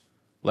jobs.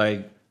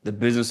 Like the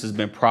business has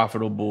been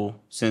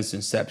profitable since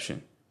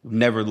inception. We've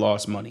never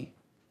lost money,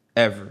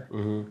 ever.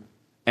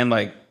 And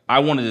like I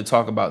wanted to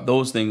talk about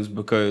those things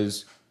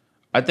because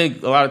I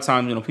think a lot of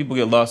times, people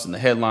get lost in the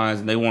headlines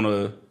and they want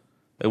to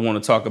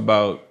talk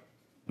about,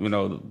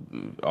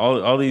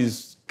 all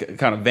these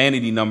kind of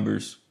vanity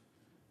numbers.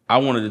 I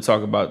wanted to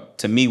talk about,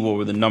 to me, what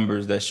were the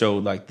numbers that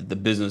showed like that the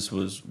business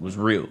was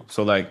real.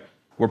 So like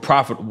we're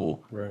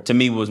profitable. Right. To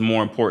me was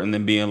more important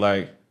than being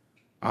like,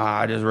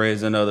 I just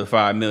raised another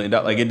 $5 million.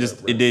 Like it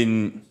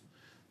didn't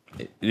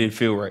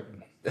feel right.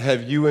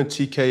 Have you and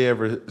TK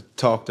ever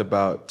talked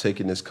about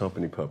taking this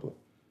company public?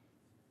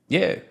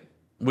 Yeah.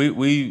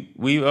 We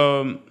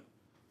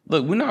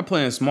look, we're not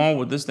playing small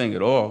with this thing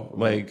at all.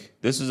 Like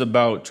this is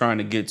about trying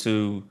to get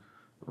to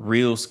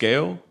real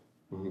scale.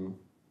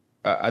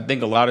 I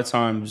think a lot of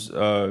times,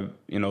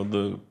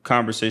 the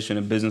conversation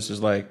in business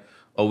is like,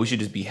 oh, we should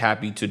just be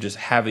happy to just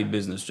have a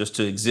business, just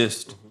to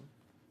exist.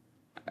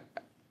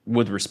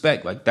 With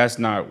respect, like that's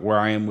not where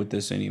I am with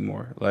this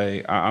anymore.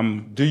 Like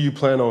I'm. Do you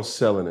plan on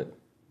selling it?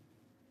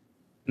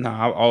 No,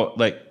 I'll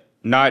like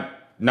not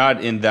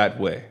in that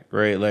way,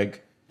 right?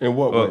 Like in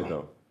what way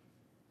though?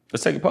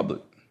 Let's take it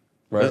public.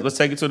 Right. Let's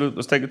take it to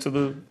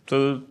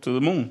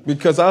the moon.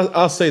 Because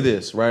I'll say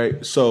this,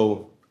 right?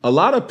 So a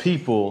lot of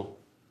people,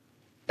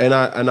 and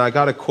I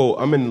got a quote.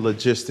 I'm in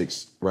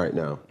logistics right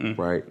now,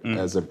 right?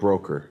 As a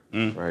broker,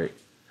 right?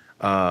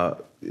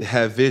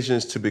 Have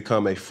visions to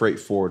become a freight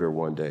forwarder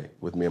one day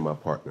with me and my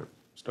partner.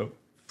 Stop.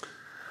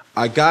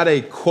 I got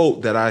a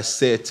quote that I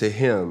said to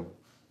him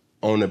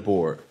on the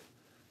board.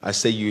 I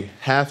say you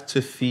have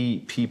to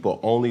feed people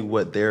only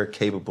what they're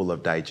capable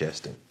of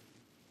digesting.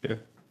 Yeah.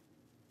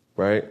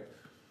 Right?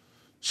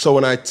 So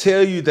when I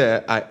tell you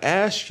that, I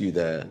ask you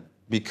that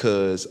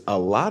because a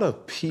lot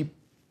of people,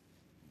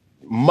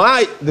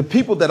 the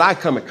people that I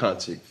come in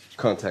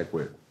contact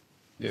with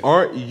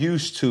aren't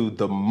used to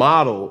the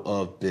model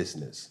of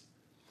business.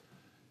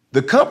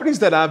 The companies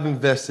that I've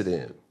invested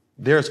in,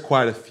 there's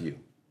quite a few,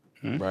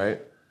 right?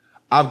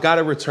 I've got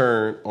a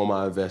return on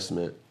my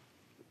investment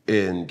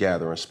in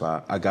Gathering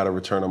Spot. I got a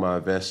return on my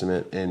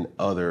investment in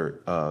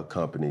other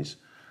companies.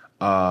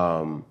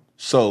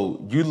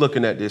 So you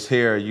looking at this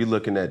hair, you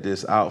looking at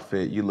this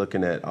outfit, you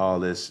looking at all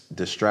this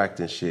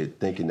distracting shit,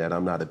 thinking that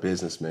I'm not a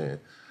businessman.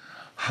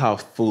 How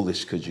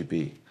foolish could you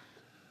be?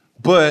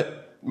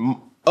 But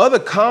other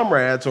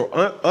comrades or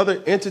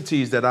other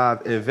entities that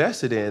I've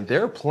invested in,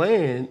 their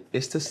plan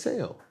is to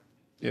sell.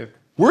 Yeah.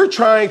 We're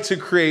trying to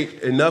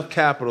create enough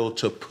capital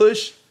to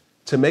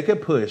make a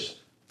push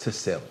to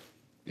sell it.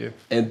 Yeah.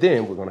 And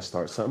then we're going to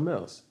start something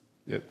else.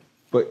 Yep.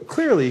 But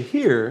clearly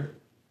here.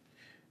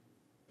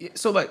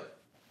 So like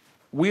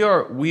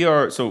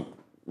so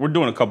we're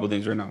doing a couple of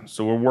things right now.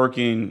 So we're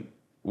working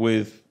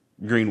with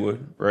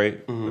Greenwood,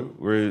 right?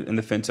 We're in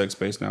the fintech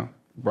space now.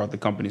 Brought the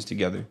companies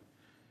together.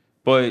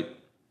 But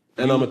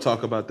and I'm gonna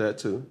talk about that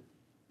too.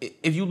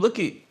 If you look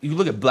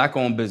at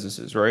black-owned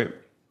businesses, right?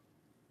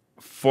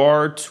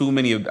 Far too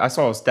many I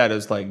saw a stat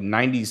that's like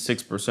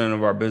 96%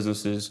 of our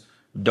businesses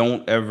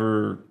don't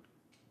ever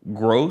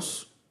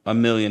gross $1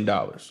 million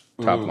top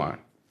line.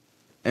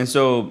 And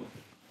so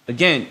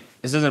again,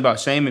 this isn't about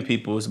shaming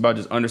people. It's about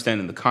just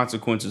understanding the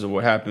consequences of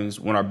what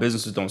happens when our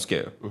businesses don't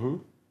scale.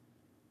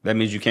 That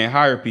means you can't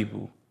hire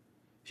people.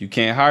 If you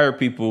can't hire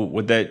people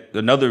with that,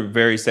 another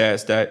very sad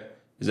stat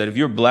is that if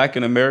you're black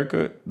in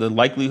America, the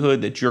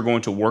likelihood that you're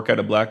going to work at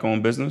a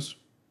black-owned business,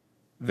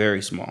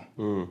 very small.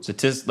 It's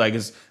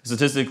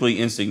statistically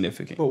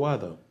insignificant. But why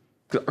though?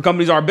 Our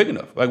companies aren't big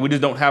enough. Like we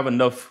just don't have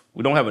enough.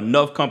 We don't have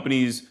enough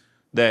companies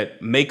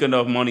that make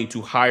enough money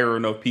to hire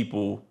enough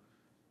people,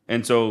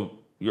 and so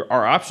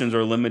our options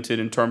are limited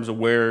in terms of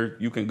where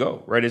you can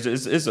go. Right?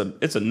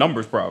 It's a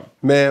numbers problem.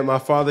 Man, my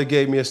father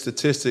gave me a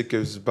statistic. It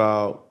was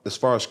about, as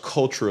far as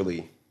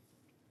culturally,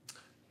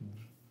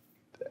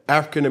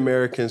 African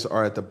Americans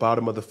are at the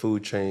bottom of the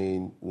food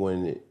chain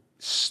when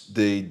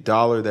the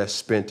dollar that's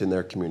spent in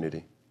their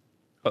community.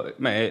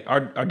 Man,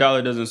 our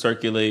dollar doesn't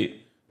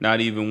circulate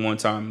not even one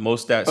time.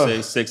 Most stats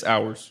say 6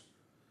 hours.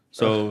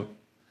 So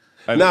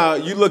now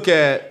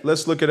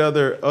let's look at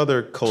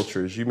other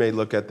cultures. You may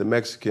look at the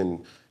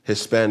Mexican,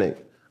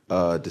 Hispanic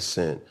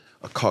descent,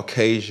 a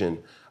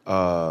Caucasian,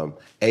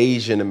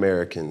 Asian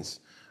Americans,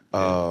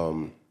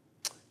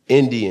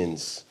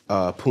 Indians,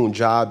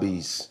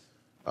 Punjabis.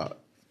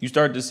 You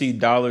start to see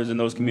dollars in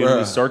those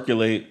communities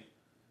circulate.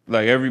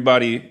 Like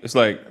everybody, it's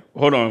like,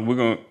 hold on,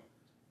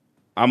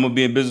 I'm gonna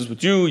be in business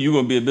with you. You're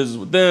gonna be in business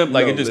with them.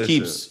 Like it just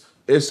keeps.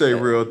 It's a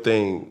real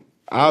thing.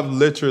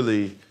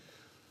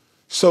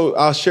 So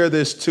I'll share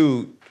this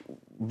too,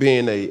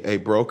 being a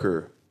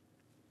broker,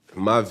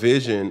 my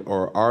vision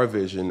or our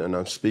vision, and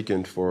I'm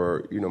speaking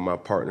for, my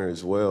partner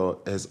as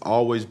well, has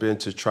always been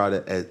to try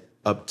to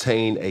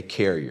obtain a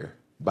carrier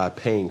by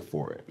paying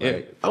for it,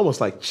 right? Yeah. Almost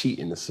like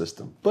cheating the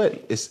system,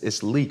 but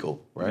it's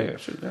legal, right? Yeah,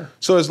 sure, yeah.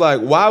 So it's like,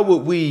 why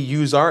would we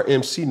use our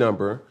MC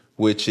number,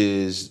 which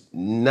is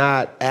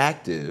not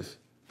active,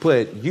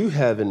 but you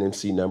have an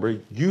MC number,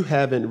 you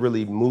haven't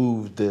really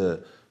moved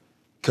the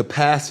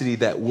capacity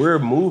that we're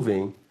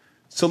moving,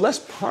 so let's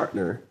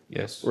partner.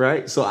 Yes.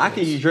 Right? So I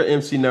can use your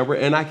MC number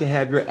and I can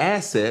have your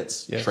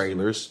assets,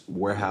 trailers,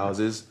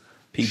 warehouses,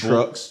 people,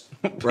 trucks,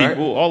 right?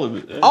 All of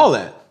it. Yeah. All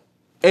that.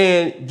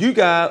 And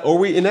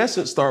we in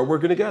essence start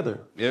working together.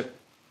 Yep.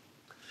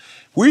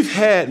 We've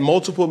had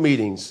multiple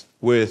meetings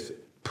with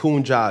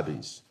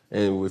Punjabis.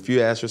 And if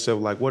you ask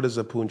yourself, like, what is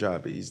a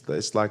Punjabi?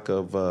 It's like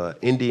of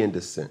Indian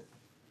descent,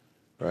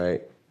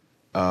 right?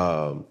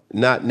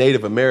 Not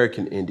Native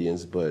American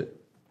Indians, but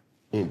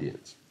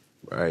Indians,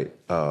 right?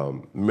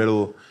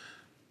 Middle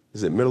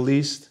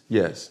East?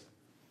 Yes.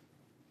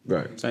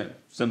 Right. Same,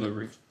 similar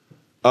region.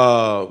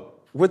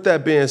 With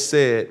that being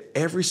said,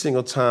 every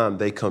single time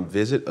they come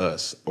visit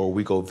us or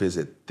we go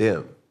visit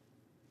them,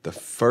 the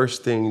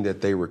first thing that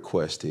they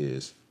request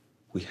is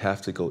we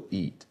have to go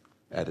eat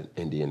at an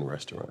Indian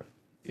restaurant.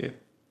 Yeah.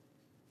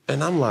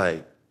 And I'm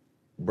like,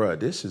 bruh,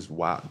 this is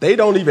wild. They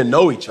don't even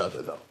know each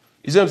other though.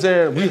 You see what I'm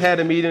saying? We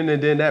had a meeting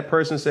and then that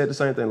person said the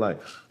same thing, like,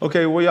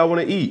 okay, where y'all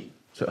want to eat?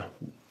 So,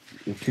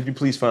 could you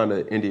please find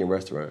an Indian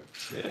restaurant?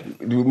 Yeah.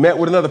 We met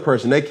with another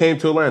person. They came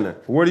to Atlanta.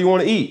 Where do you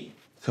want to eat?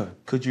 So,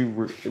 we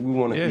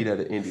want to eat at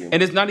an Indian.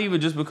 And it's not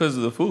even just because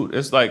of the food.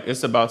 It's like,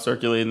 it's about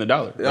circulating the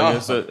dollar.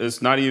 Like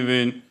it's not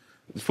even,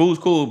 food's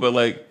cool, but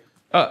like,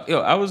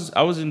 I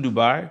was in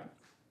Dubai.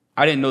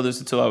 I didn't know this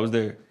until I was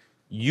there.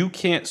 You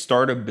can't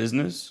start a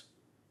business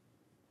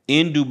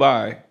in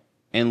Dubai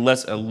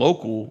unless a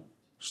local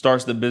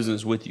starts the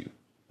business with you.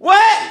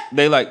 What?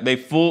 That's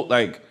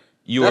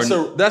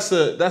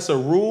a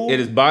rule. It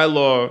is by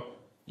law.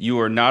 You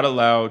are not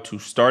allowed to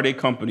start a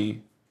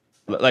company.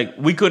 Like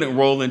we couldn't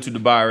roll into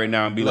Dubai right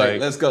now and be like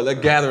let's go, let's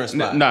gathering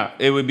spot. Nah,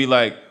 it would be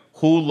like,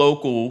 who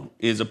local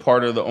is a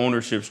part of the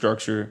ownership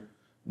structure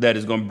that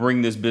is going to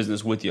bring this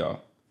business with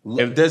y'all?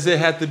 Does it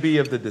have to be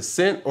of the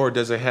descent, or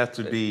does it have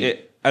to be?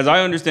 As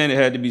I understand, it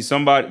had to be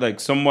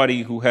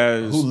somebody who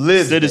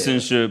lives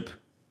citizenship. There.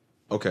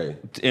 Okay.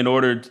 In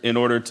order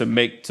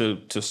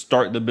to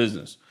start the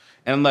business,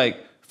 and like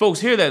folks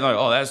hear that like,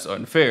 oh, that's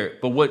unfair.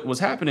 But what was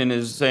happening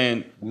is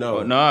saying,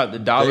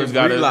 the dollars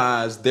got to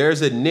realize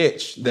there's a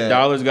niche. The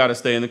dollars got to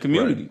stay in the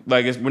community.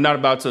 Right. Like we're not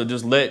about to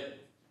just let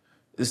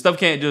this stuff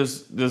can't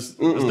just.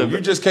 You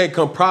just can't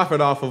come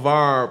profit off of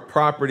our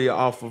property,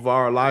 off of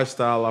our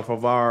lifestyle, off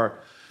of our,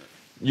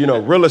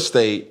 real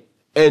estate,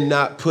 and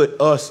not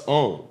put us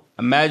on.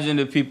 Imagine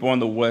if people on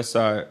the west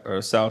side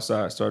or south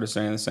side started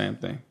saying the same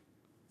thing.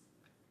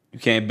 You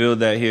can't build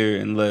that here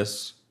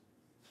unless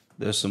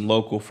there's some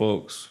local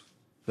folks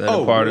that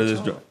are part of this.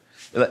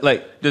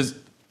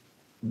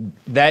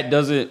 That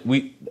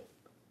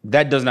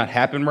does not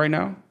happen right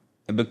now.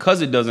 And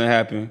because it doesn't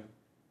happen,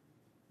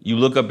 you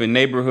look up in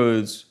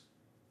neighborhoods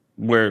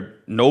where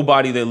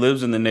nobody that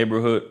lives in the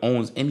neighborhood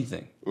owns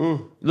anything.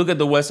 Look at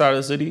the west side of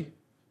the city.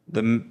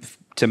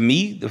 To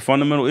me, the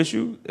fundamental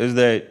issue is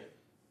that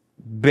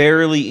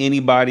barely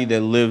anybody that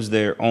lives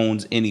there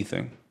owns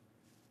anything.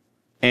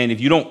 And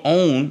if you don't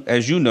own,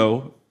 as you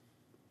know,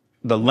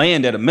 the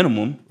land at a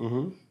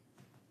minimum,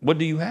 what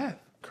do you have?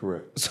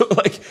 Correct. So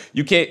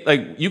you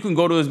can't, you can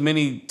go to as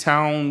many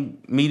town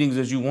meetings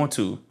as you want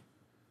to.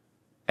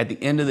 At the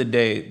end of the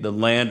day, the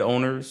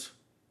landowners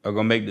are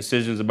going to make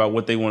decisions about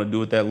what they want to do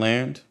with that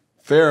land.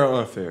 Fair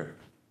or unfair?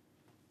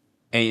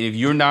 And if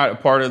you're not a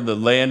part of the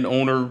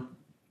landowner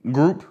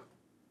group,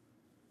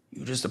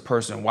 You're just a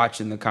person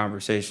watching the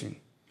conversation.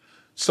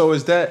 So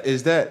is that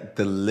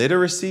the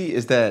literacy?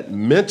 Is that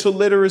mental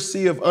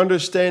literacy of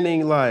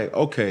understanding like,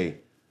 okay,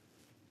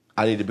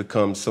 I need to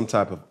become some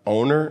type of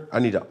owner. I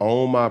need to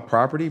own my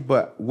property.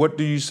 But what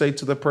do you say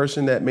to the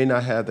person that may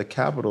not have the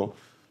capital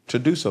to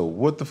do so?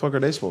 What the fuck are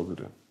they supposed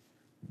to do?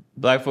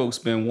 Black folks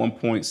spend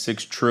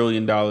 $1.6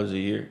 trillion a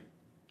year.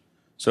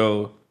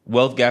 So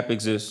wealth gap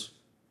exists,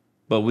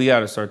 but we got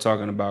to start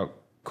talking about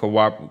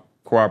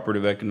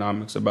cooperative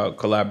economics, about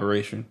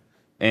collaboration,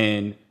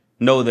 and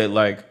know that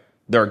like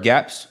there are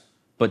gaps,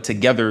 but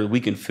together we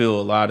can fill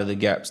a lot of the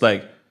gaps.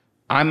 Like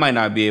I might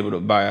not be able to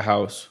buy a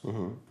house, but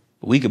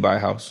we could buy a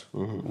house.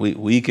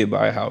 We could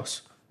buy a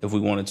house if we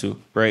wanted to,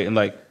 right? And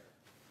like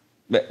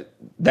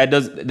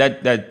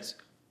that's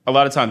a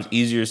lot of times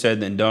easier said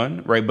than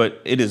done, right?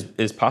 But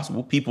it's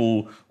possible.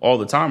 People all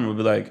the time will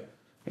be like,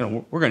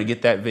 we're gonna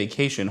get that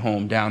vacation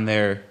home down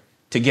there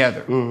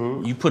together.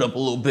 You put up a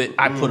little bit,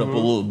 I put up a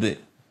little bit.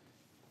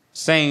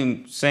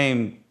 Same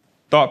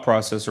thought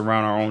process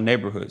around our own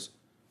neighborhoods.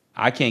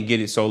 I can't get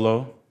it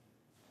solo,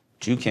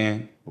 but you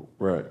can.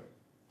 Right.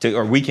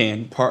 Or we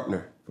can.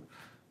 Partner.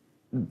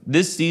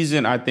 This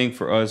season, I think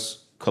for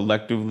us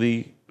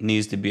collectively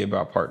needs to be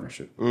about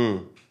partnership.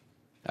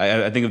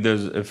 I think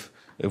if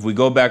we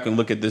go back and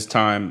look at this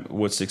time,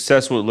 what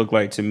success would look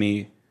like to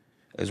me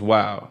is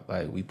wow,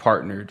 like we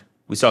partnered.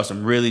 We saw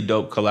some really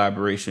dope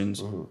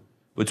collaborations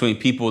between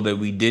people that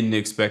we didn't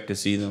expect to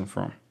see them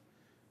from.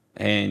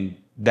 And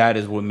that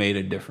is what made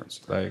a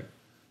difference. Like,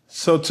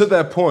 so to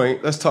that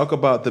point, let's talk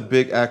about the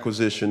big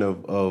acquisition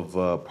of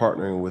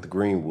partnering with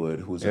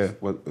Greenwood, who's a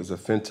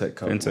fintech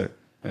company. Fintech,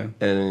 yeah.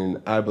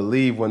 And I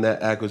believe when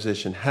that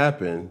acquisition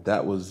happened,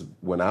 that was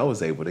when I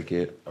was able to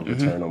get a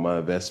return on my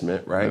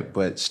investment, right? Yeah.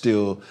 But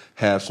still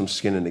have some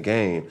skin in the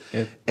game.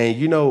 Yeah. And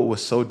you know what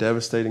was so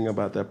devastating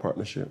about that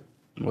partnership?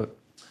 What?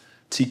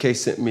 TK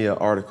sent me an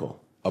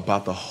article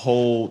about the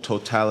whole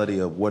totality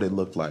of what it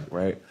looked like,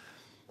 right?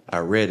 I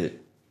read it.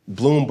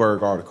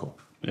 Bloomberg article,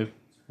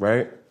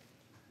 right?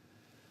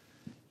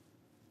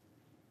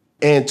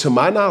 And to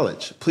my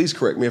knowledge, please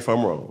correct me if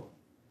I'm wrong,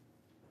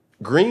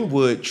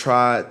 Greenwood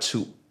tried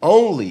to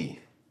only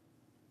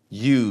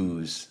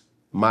use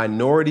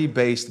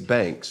minority-based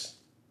banks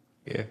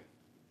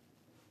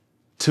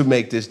to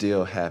make this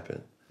deal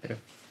happen. Yeah.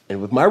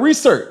 And with my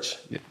research,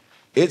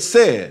 it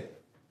said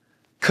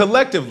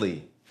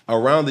collectively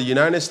around the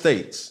United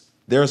States,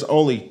 there's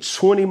only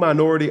 20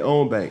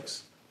 minority-owned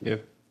banks. Yeah.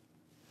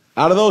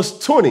 Out of those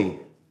 20,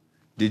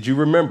 did you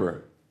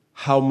remember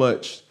how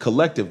much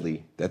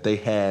collectively that they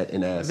had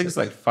in assets? I think it's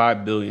like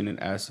 $5 billion in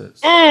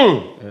assets.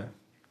 Yeah.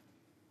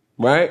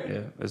 Right?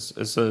 Yeah. It's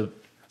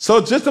So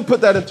just to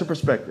put that into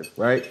perspective,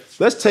 right?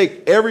 Let's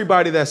take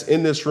everybody that's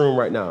in this room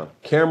right now.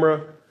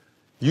 Camera,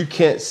 you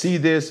can't see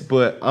this,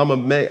 but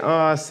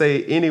I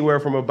say anywhere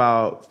from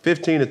about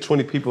 15 to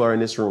 20 people are in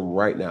this room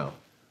right now,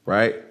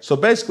 right? So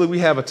basically we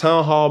have a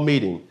town hall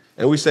meeting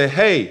and we say,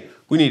 hey,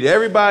 we need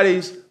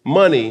everybody's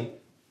money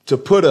to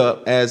put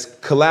up as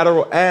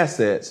collateral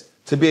assets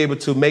to be able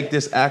to make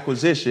this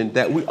acquisition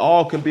that we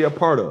all can be a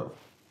part of.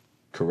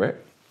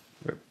 Correct?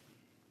 Right.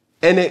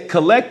 And it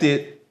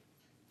collected,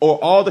 or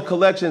all the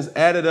collections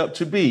added up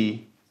to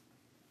be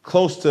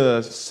close to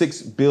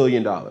 $6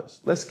 billion.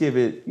 Let's give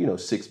it,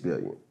 $6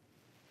 billion.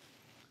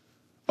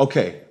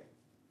 Okay.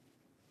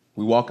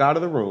 We walk out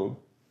of the room,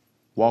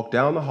 walk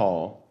down the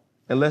hall,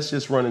 and let's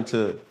just run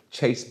into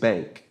Chase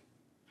Bank.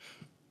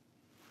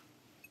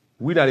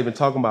 We're not even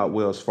talking about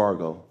Wells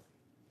Fargo.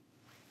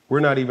 We're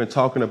not even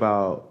talking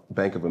about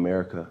Bank of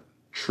America,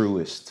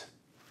 Truist,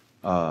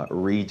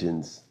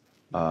 Regions,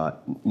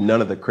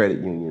 none of the credit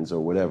unions or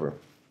whatever,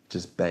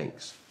 just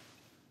banks.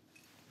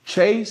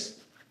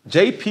 Chase,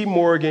 JP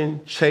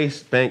Morgan,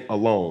 Chase Bank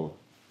alone.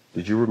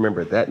 Did you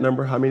remember that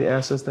number, how many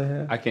assets they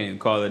have? I can't even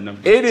call that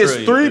number. It is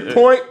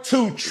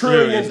 $3.2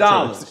 trillion.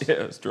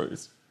 Yeah, it's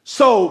trillions.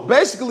 So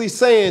basically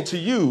saying to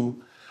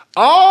you,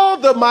 all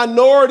the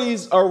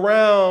minorities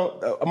around,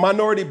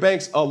 minority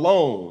banks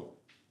alone,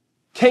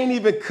 can't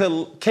even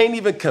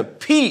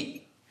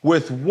compete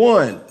with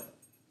one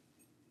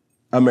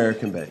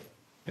American bank.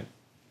 Yeah.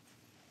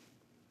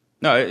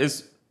 No,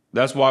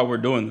 that's why we're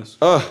doing this.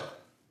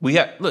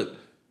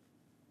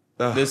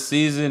 This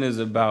season is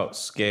about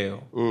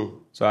scale.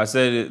 So I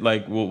said it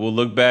like we'll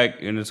look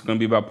back and it's going to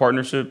be about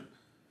partnership.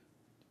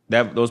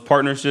 Those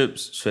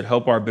partnerships should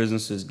help our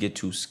businesses get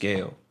to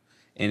scale.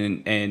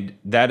 And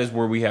that is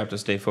where we have to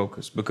stay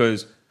focused,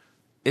 because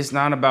it's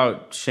not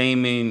about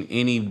shaming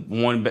any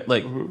one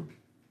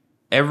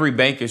every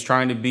bank is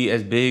trying to be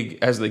as big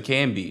as they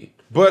can be.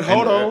 But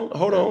hold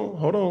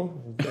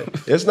on.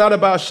 It's not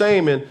about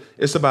shaming,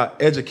 it's about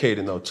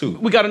educating though too.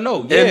 We got to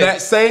know. Yeah. In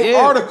that same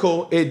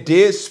article, it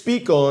did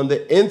speak on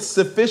the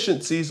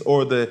insufficiencies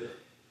or the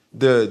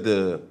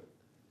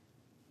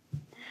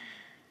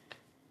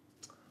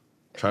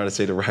trying to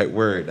say the right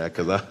word now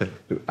because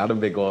I done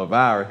been going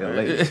viral here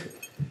lately.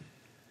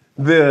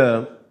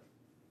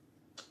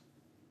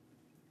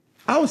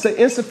 I would say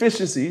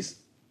insufficiencies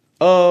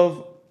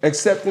of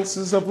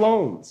acceptances of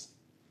loans.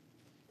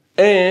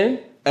 And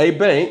a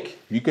bank,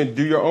 you can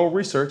do your own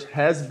research,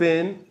 has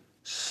been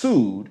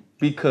sued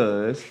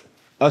because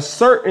a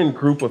certain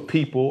group of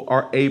people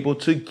are able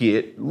to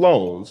get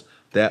loans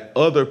that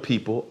other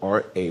people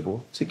aren't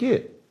able to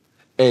get.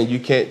 And you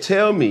can't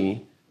tell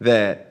me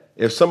that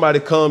if somebody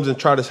comes and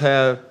try to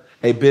have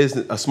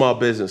a small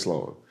business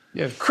loan,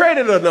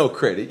 credit or no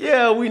credit,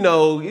 we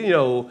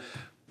know,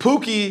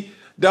 Pookie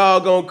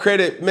doggone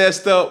credit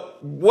messed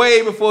up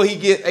way before he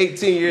get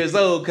 18 years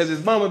old because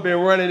his mama been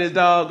running his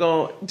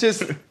doggone,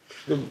 just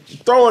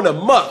throwing a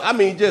muck. I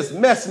mean, just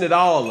messing it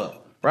all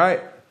up,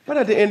 right? But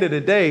at the end of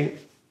the day,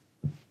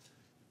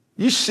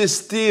 you should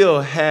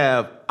still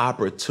have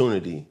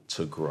opportunity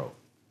to grow.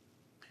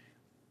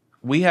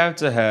 We have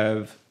to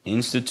have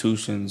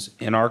institutions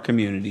in our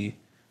community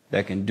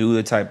that can do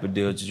the type of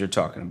deals that you're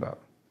talking about.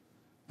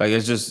 Like,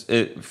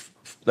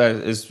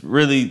 it's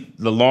really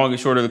the long and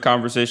short of the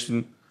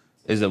conversation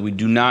is that we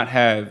do not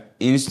have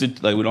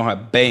we don't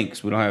have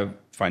banks, we don't have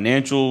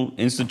financial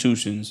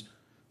institutions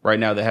right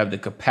now that have the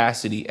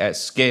capacity at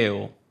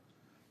scale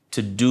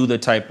to do the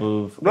type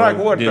of like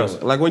what deals.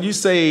 Though? Like when you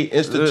say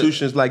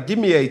institutions, like give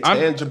me a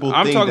tangible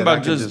I'm thing. talking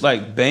about just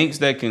like banks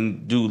that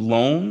can do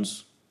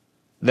loans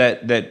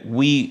that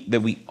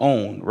we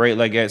own, right?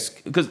 Like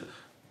because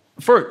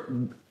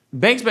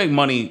banks make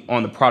money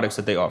on the products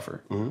that they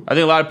offer. Mm-hmm. I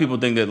think a lot of people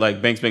think that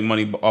like banks make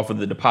money off of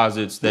the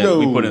deposits that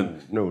we put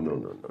in.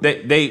 No.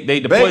 They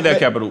deploy that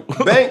capital.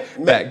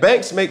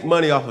 Banks make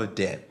money off of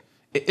debt.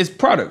 It's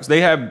products.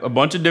 They have a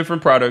bunch of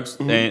different products,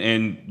 mm-hmm.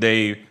 and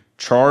they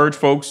charge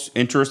folks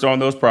interest on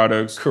those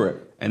products. Correct.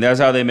 And that's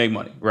how they make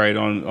money, right?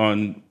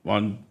 On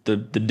the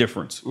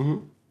difference.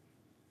 Mm-hmm.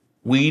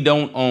 We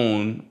don't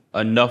own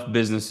enough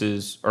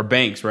businesses, or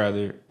banks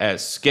rather, at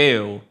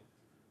scale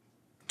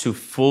to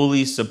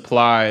fully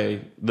supply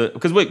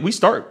because we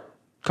start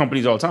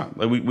companies all the time.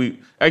 Like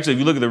we actually, if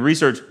you look at the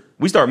research,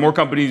 we start more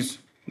companies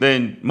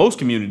than most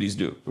communities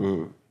do.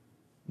 Mm.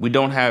 We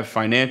don't have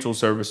financial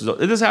services.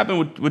 This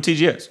happened with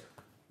TGS.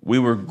 We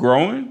were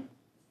growing.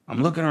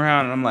 I'm looking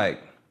around and I'm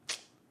like,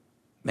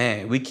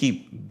 man, we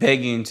keep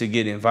begging to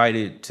get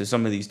invited to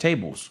some of these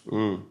tables.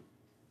 Mm.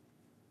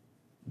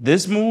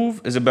 This move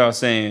is about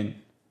saying,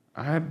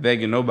 I'm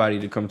begging nobody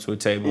to come to a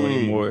table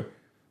anymore.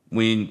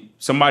 When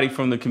somebody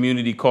from the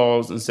community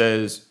calls and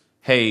says,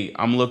 hey,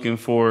 I'm looking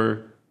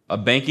for a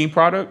banking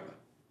product,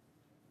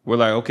 we're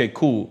like, okay,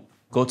 cool.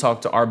 Go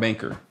talk to our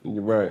banker.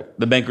 You're right.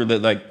 The banker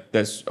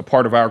that's a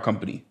part of our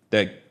company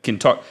that can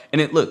talk.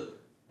 And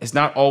it's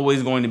not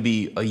always going to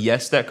be a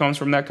yes that comes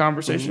from that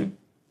conversation, mm-hmm.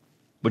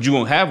 but you're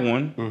going to have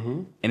one,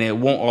 mm-hmm. and it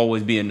won't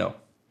always be a no,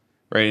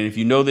 right? And if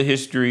you know the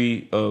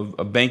history of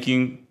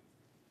banking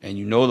and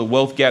you know the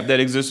wealth gap that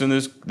exists in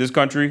this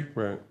country,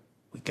 right.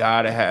 We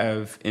gotta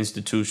have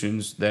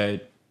institutions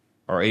that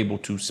are able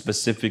to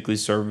specifically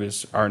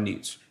service our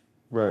needs.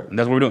 Right. And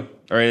that's what we're doing.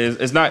 All right.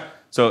 It's not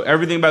so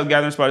everything about the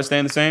Gathering Spot is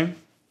staying the same.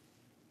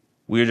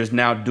 We are just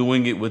now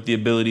doing it with the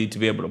ability to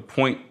be able to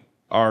point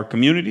our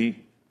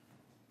community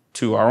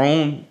to our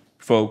own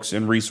folks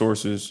and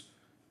resources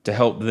to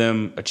help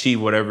them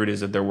achieve whatever it is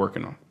that they're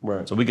working on.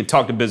 Right. So we can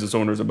talk to business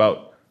owners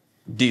about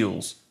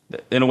deals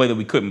in a way that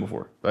we couldn't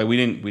before. Like we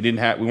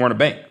weren't a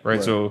bank,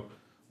 right? So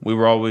we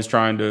were always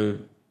trying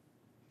to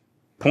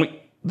point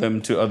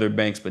them to other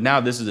banks, but now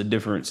this is a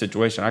different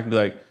situation. I can be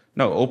like,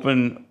 no,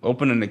 open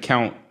an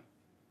account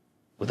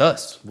with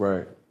us,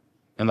 right?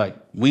 And like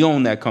we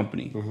own that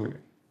company. Mm-hmm.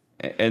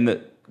 And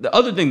the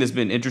other thing that's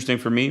been interesting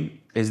for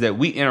me is that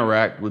we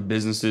interact with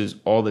businesses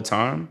all the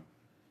time,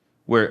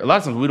 where a lot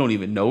of times we don't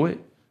even know it,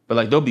 but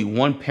like there'll be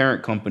one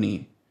parent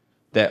company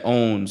that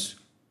owns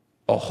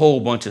a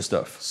whole bunch of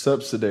stuff.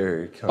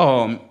 Subsidiary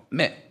company.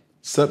 Man,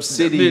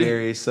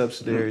 subsidiary, same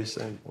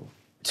thing.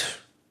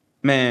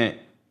 Man.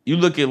 You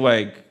look at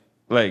like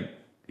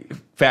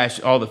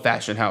fashion, all the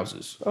fashion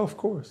houses. Oh, of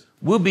course.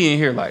 We'll be in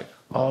here like,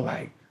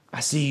 I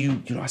see you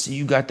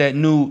got that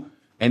new,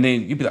 and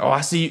then you'll be like, I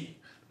see you.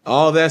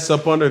 All that's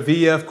up under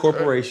VF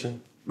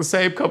Corporation. The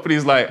same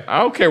company's like,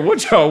 I don't care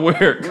what y'all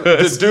wear.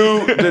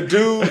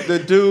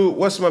 The dude,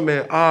 what's my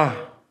man?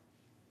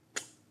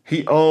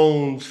 He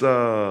owns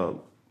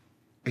Moet.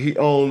 He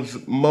owns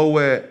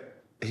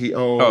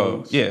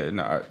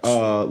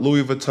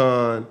Louis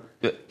Vuitton.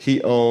 Yeah.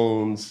 He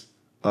owns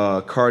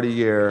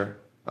Cartier.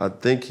 I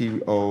think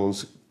he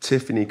owns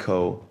Tiffany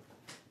Co.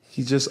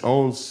 He just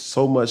owns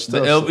so much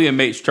stuff. The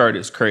LVMH chart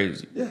is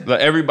crazy. Yeah.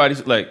 Like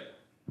everybody's like,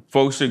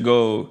 folks should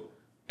go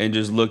and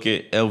just look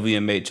at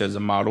LVMH as a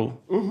model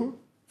mm-hmm.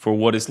 for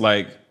what it's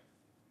like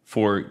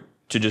to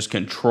just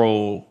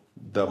control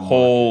the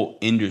whole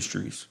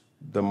industries.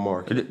 The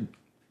market.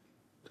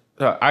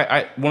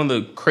 I one of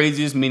the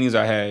craziest meetings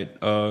I had,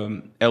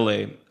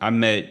 LA, I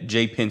met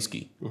Jay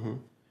Penske, mm-hmm.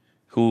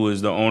 who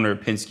is the owner of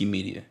Penske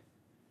Media.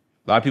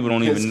 A lot of people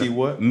don't even know.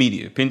 What?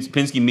 Media.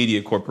 Penske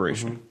Media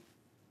Corporation. Mm-hmm.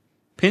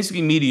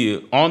 Penske Media,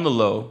 on the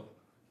low,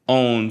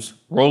 owns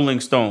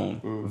Rolling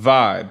Stone,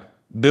 Vibe,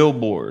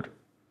 Billboard.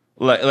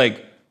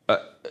 The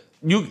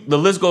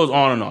list goes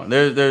on and on.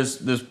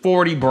 There's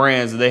 40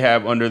 brands that they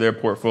have under their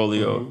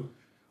portfolio, mm-hmm.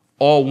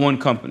 all one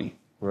company.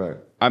 Right.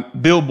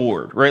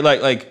 Billboard, right?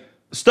 Like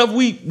stuff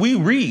we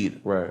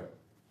read. Right.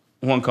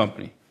 One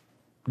company,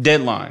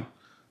 Deadline,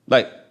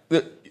 like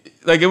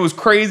it was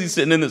crazy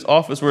sitting in this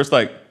office where it's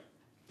like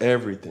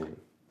everything.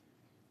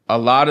 A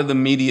lot of the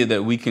media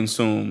that we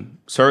consume,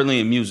 certainly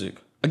in music,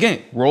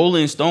 again,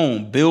 Rolling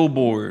Stone,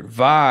 Billboard,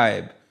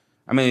 Vibe,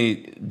 I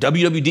mean,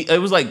 WWD, it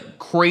was like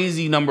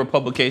crazy number of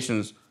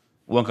publications,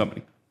 one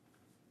company.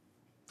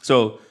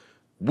 So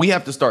we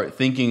have to start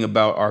thinking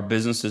about our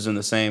businesses in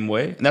the same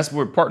way. And that's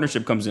where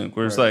partnership comes in,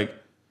 where it's like,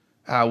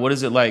 what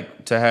is it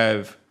like to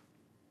have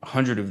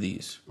 100 of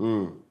these?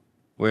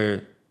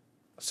 Where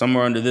some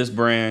are under this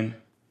brand,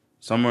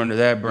 some are under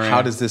that brand.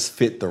 How does this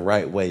fit the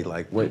right way?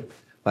 Like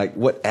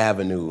what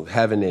avenue?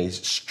 Having a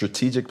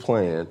strategic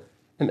plan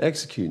and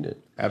executing it.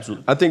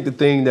 Absolutely. I think the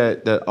thing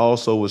that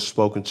also was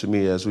spoken to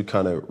me as we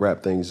kind of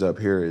wrap things up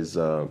here is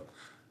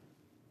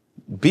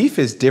beef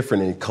is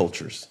different in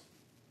cultures.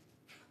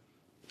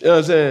 You know what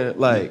I'm saying?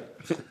 Like,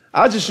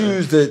 I just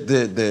use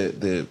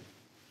the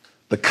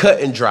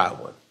cut and dry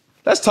one.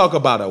 Let's talk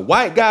about a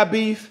white guy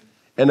beef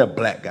and a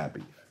black guy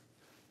beef.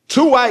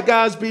 Two white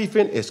guys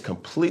beefing is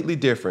completely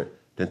different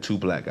than two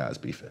black guys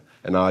beefing.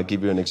 And I'll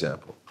give you an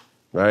example,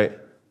 right?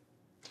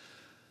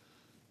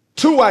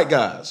 Two white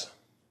guys.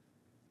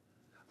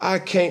 I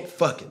can't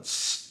fucking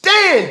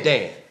stand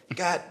Dan.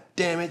 God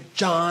damn it,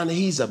 John,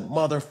 he's a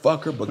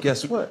motherfucker. But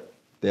guess what?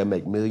 They'll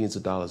make millions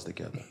of dollars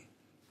together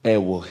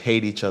and will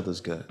hate each other's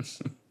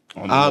guts.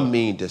 I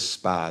mean,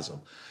 despise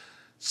them.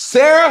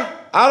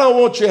 Sarah, I don't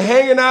want you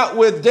hanging out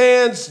with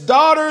Dan's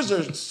daughters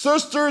or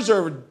sisters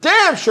or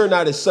damn sure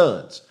not his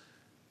sons.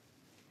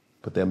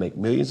 But they'll make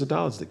millions of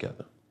dollars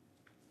together.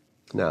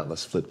 Now,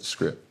 let's flip the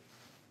script.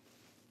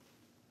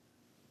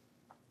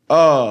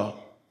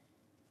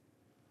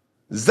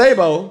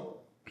 Zabo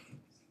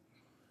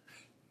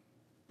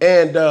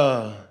and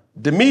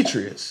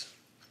Demetrius,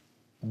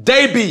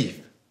 they beef.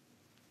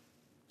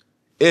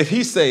 If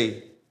he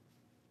say,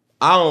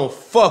 I don't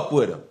fuck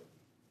with him,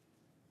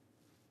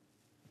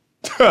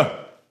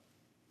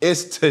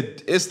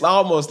 it's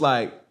almost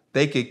like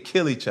they could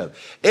kill each other.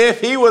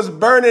 If he was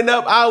burning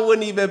up, I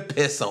wouldn't even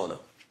piss on him.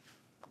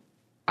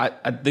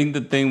 I think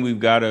the thing we've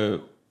got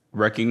to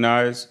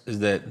recognize is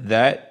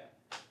that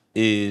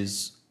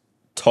is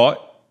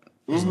taught,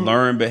 is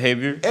learned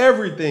behavior.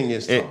 Everything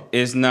is taught.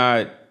 It's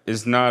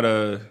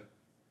not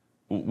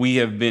we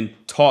have been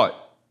taught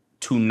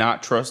to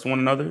not trust one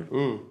another.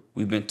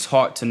 We've been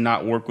taught to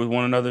not work with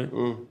one another.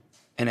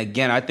 And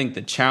again, I think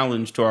the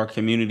challenge to our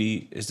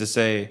community is to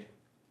say,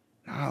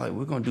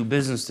 we're going to do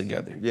business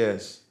together.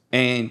 Yes.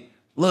 And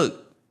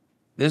look,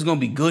 there's going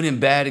to be good and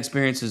bad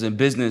experiences in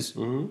business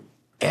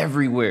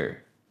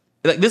everywhere.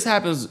 Like this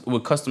happens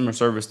with customer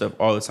service stuff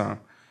all the time.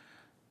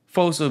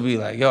 Folks will be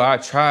like, I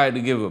tried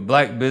to give a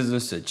black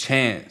business a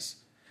chance.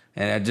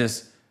 And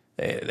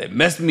they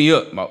messed me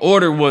up. My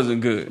order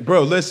wasn't good.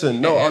 Bro,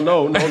 listen, no.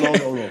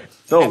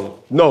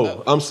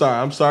 I'm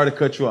sorry to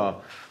cut you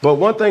off. But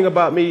one thing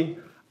about me,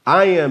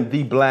 I'm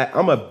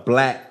a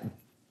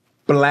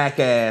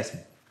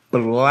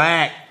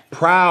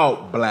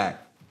proud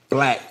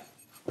black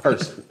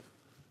person,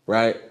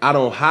 right? I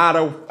don't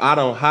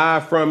hide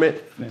from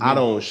it. I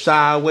don't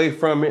shy away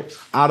from it.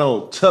 I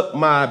don't tuck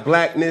my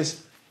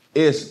blackness.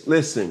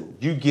 Listen,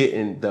 you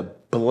getting the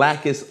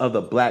blackest of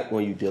the black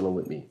when you're dealing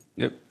with me.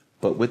 Yep.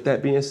 But with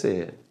that being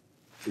said,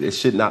 it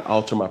should not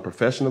alter my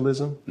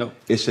professionalism. No.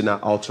 It should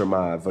not alter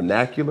my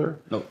vernacular.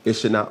 No. It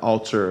should not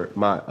alter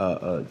my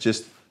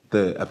just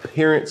the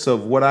appearance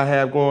of what I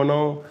have going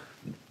on.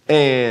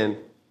 And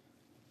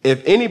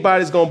if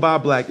anybody's gonna buy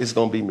black, it's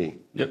gonna be me.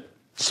 Yep.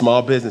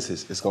 Small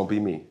businesses, it's gonna be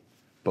me.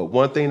 But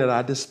one thing that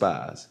I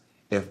despise,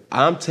 if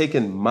I'm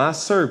taking my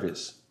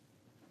service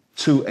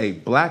to a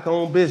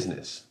black-owned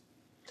business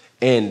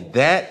and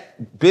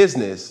that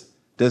business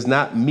does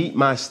not meet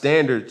my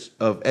standards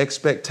of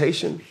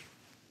expectation,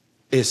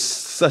 it's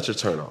such a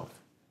turnoff.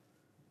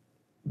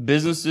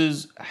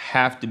 Businesses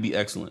have to be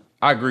excellent.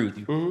 I agree with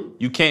you.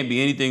 You can't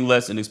be anything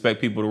less and expect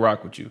people to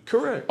rock with you.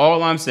 Correct.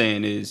 All I'm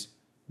saying is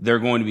there are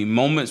going to be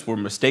moments where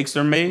mistakes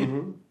are made,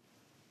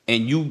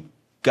 and you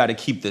got to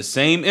keep the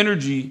same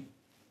energy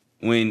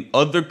when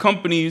other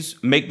companies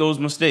make those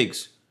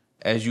mistakes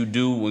as you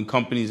do when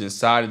companies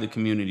inside of the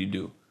community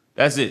do.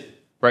 That's it,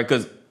 right?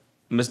 Because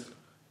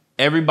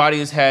everybody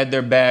has had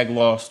their bag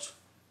lost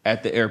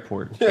at the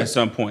airport at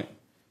some point.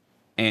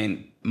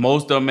 And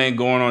most of them ain't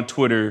going on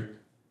Twitter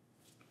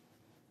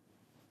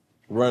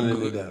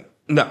running it down.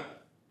 No.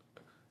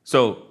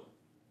 So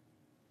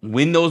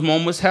when those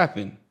moments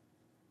happen,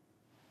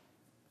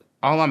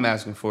 all I'm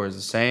asking for is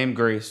the same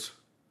grace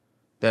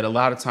that a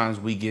lot of times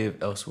we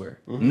give elsewhere,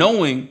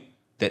 knowing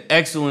that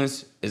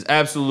excellence is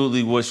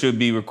absolutely what should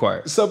be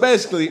required. So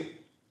basically,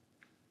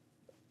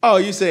 all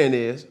you're saying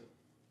is,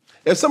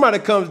 if somebody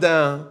comes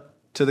down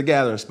to the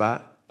gathering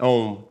spot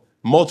on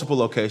multiple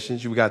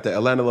locations, you got the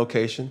Atlanta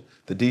location,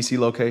 the DC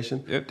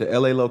location, the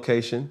LA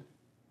location.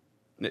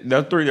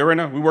 That's three there right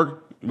now. We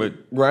work, but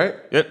right?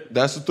 Yep.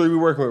 That's the three we're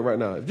working with right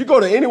now. If you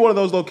go to any one of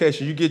those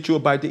locations, you get you a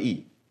bite to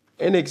eat.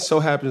 And it so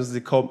happens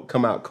to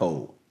come out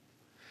cold.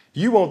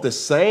 You want the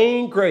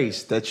same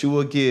grace that you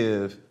will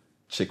give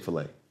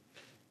Chick-fil-A.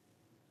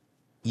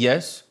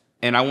 Yes,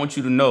 and I want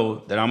you to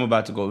know that I'm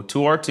about to go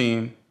to our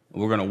team.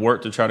 We're going to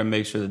work to try to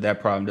make sure that that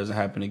problem doesn't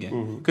happen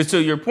again. Because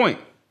to your point,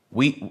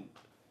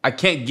 I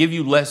can't give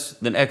you less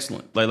than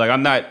excellent. Like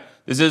I'm not.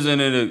 This isn't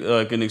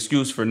an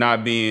excuse for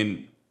not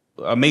being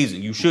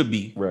amazing. You should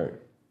be. Right.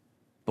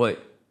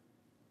 But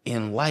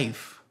in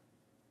life,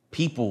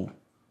 people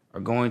are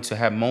going to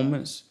have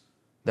moments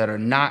that are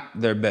not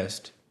their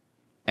best,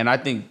 and I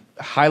think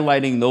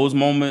highlighting those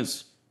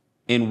moments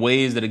in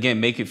ways that again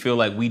make it feel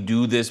like we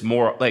do this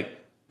more. Like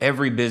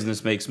every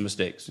business makes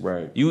mistakes.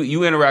 Right.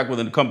 You interact with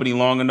a company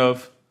long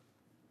enough.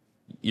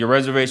 Your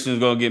reservation is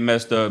gonna get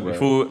messed up. Your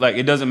food, like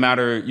it doesn't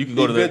matter. You can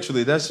go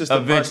eventually. That's just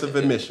the price of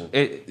admission.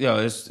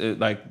 It's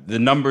like the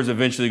numbers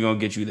eventually gonna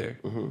get you there.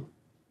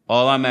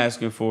 All I'm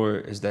asking for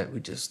is that we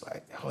just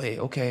like, oh, hey,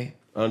 okay,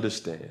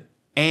 understand,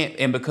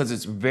 and because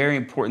it's very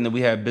important that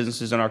we have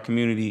businesses in our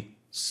community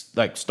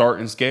like start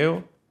and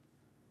scale.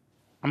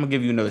 I'm gonna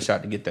give you another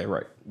shot to get that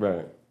right.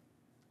 Right.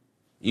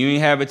 You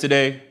ain't have it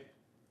today.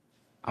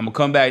 I'm gonna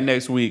come back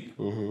next week.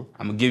 I'm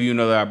gonna give you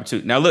another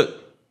opportunity. Now look.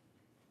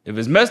 If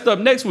it's messed up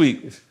next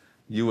week,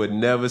 you would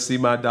never see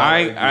my dollar.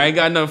 I ain't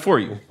got nothing for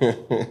you.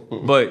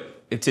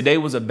 But if today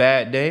was a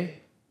bad day,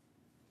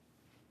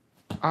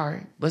 all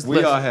right, let's.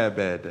 We all have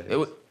bad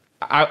days.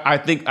 I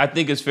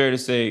think it's fair to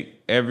say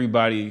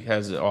everybody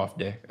has an off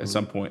day at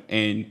some point,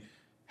 and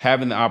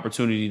having the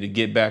opportunity to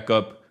get back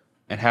up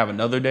and have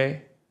another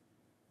day,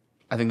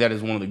 I think that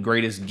is one of the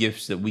greatest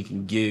gifts that we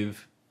can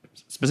give,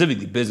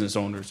 specifically business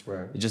owners.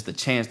 Right. Just the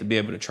chance to be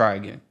able to try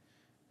again.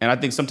 And I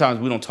think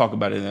sometimes we don't talk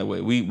about it in that way.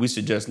 We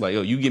suggest like,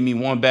 yo, you give me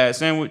one bad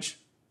sandwich,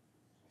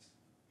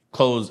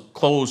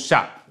 close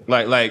shop.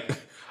 Like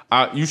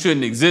you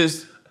shouldn't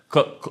exist.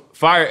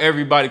 Fire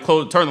everybody.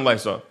 Turn the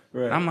lights off.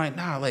 Right. And I'm like,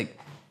 nah, like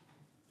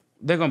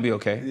they're gonna be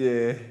okay.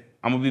 Yeah.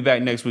 I'm gonna be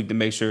back next week to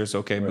make sure it's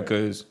okay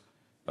because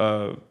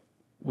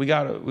we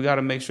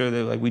gotta make sure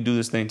that like we do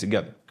this thing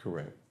together.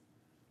 Correct.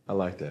 I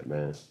like that,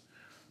 man.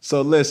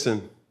 So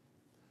listen,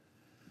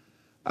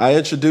 I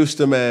introduced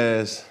him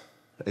as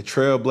a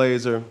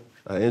trailblazer.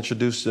 I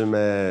introduced him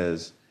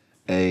as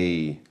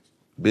a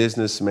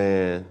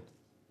businessman.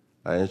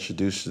 I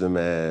introduced him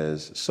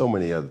as so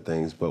many other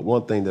things, but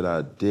one thing that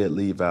I did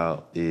leave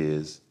out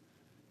is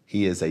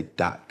he is a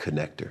dot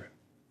connector.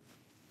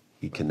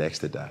 He connects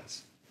the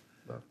dots.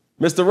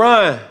 Mr.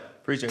 Ryan,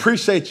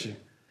 appreciate you.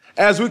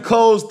 As we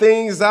close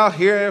things out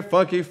here at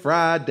Funky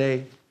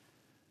Friday,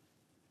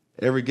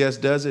 every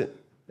guest does it,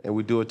 and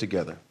we do it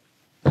together.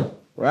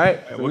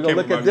 Right? So we're going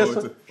to look at this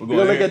one. We're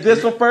going to look at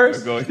this one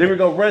first. Then we're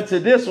going to run to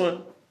this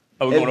one.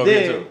 Oh, we're going over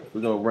here too.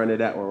 We're going to run to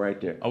that one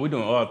right there. Oh, we're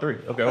doing all three.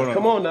 Okay, hold on.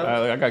 Come on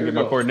now. I got to get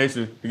my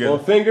coordination together.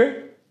 One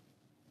finger.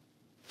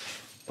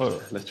 Hold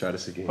on. Let's try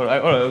this again. Hold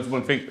on. It was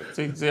one finger.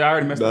 See, I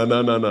already messed up.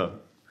 No.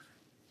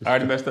 I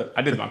already messed up.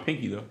 I did my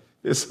pinky, though.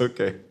 It's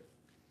okay.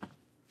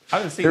 I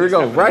didn't see here we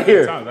go. Right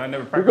here. I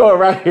never practiced. We're going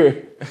right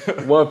here.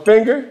 One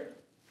finger,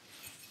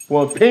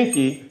 one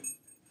pinky,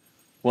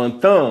 one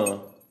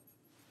thumb,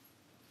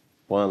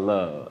 one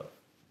love.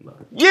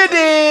 You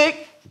dig?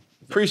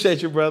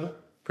 Appreciate you, brother.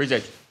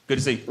 Appreciate you. Good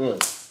to see you.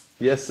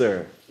 Yes,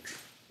 sir.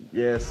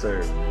 Yes,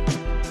 sir.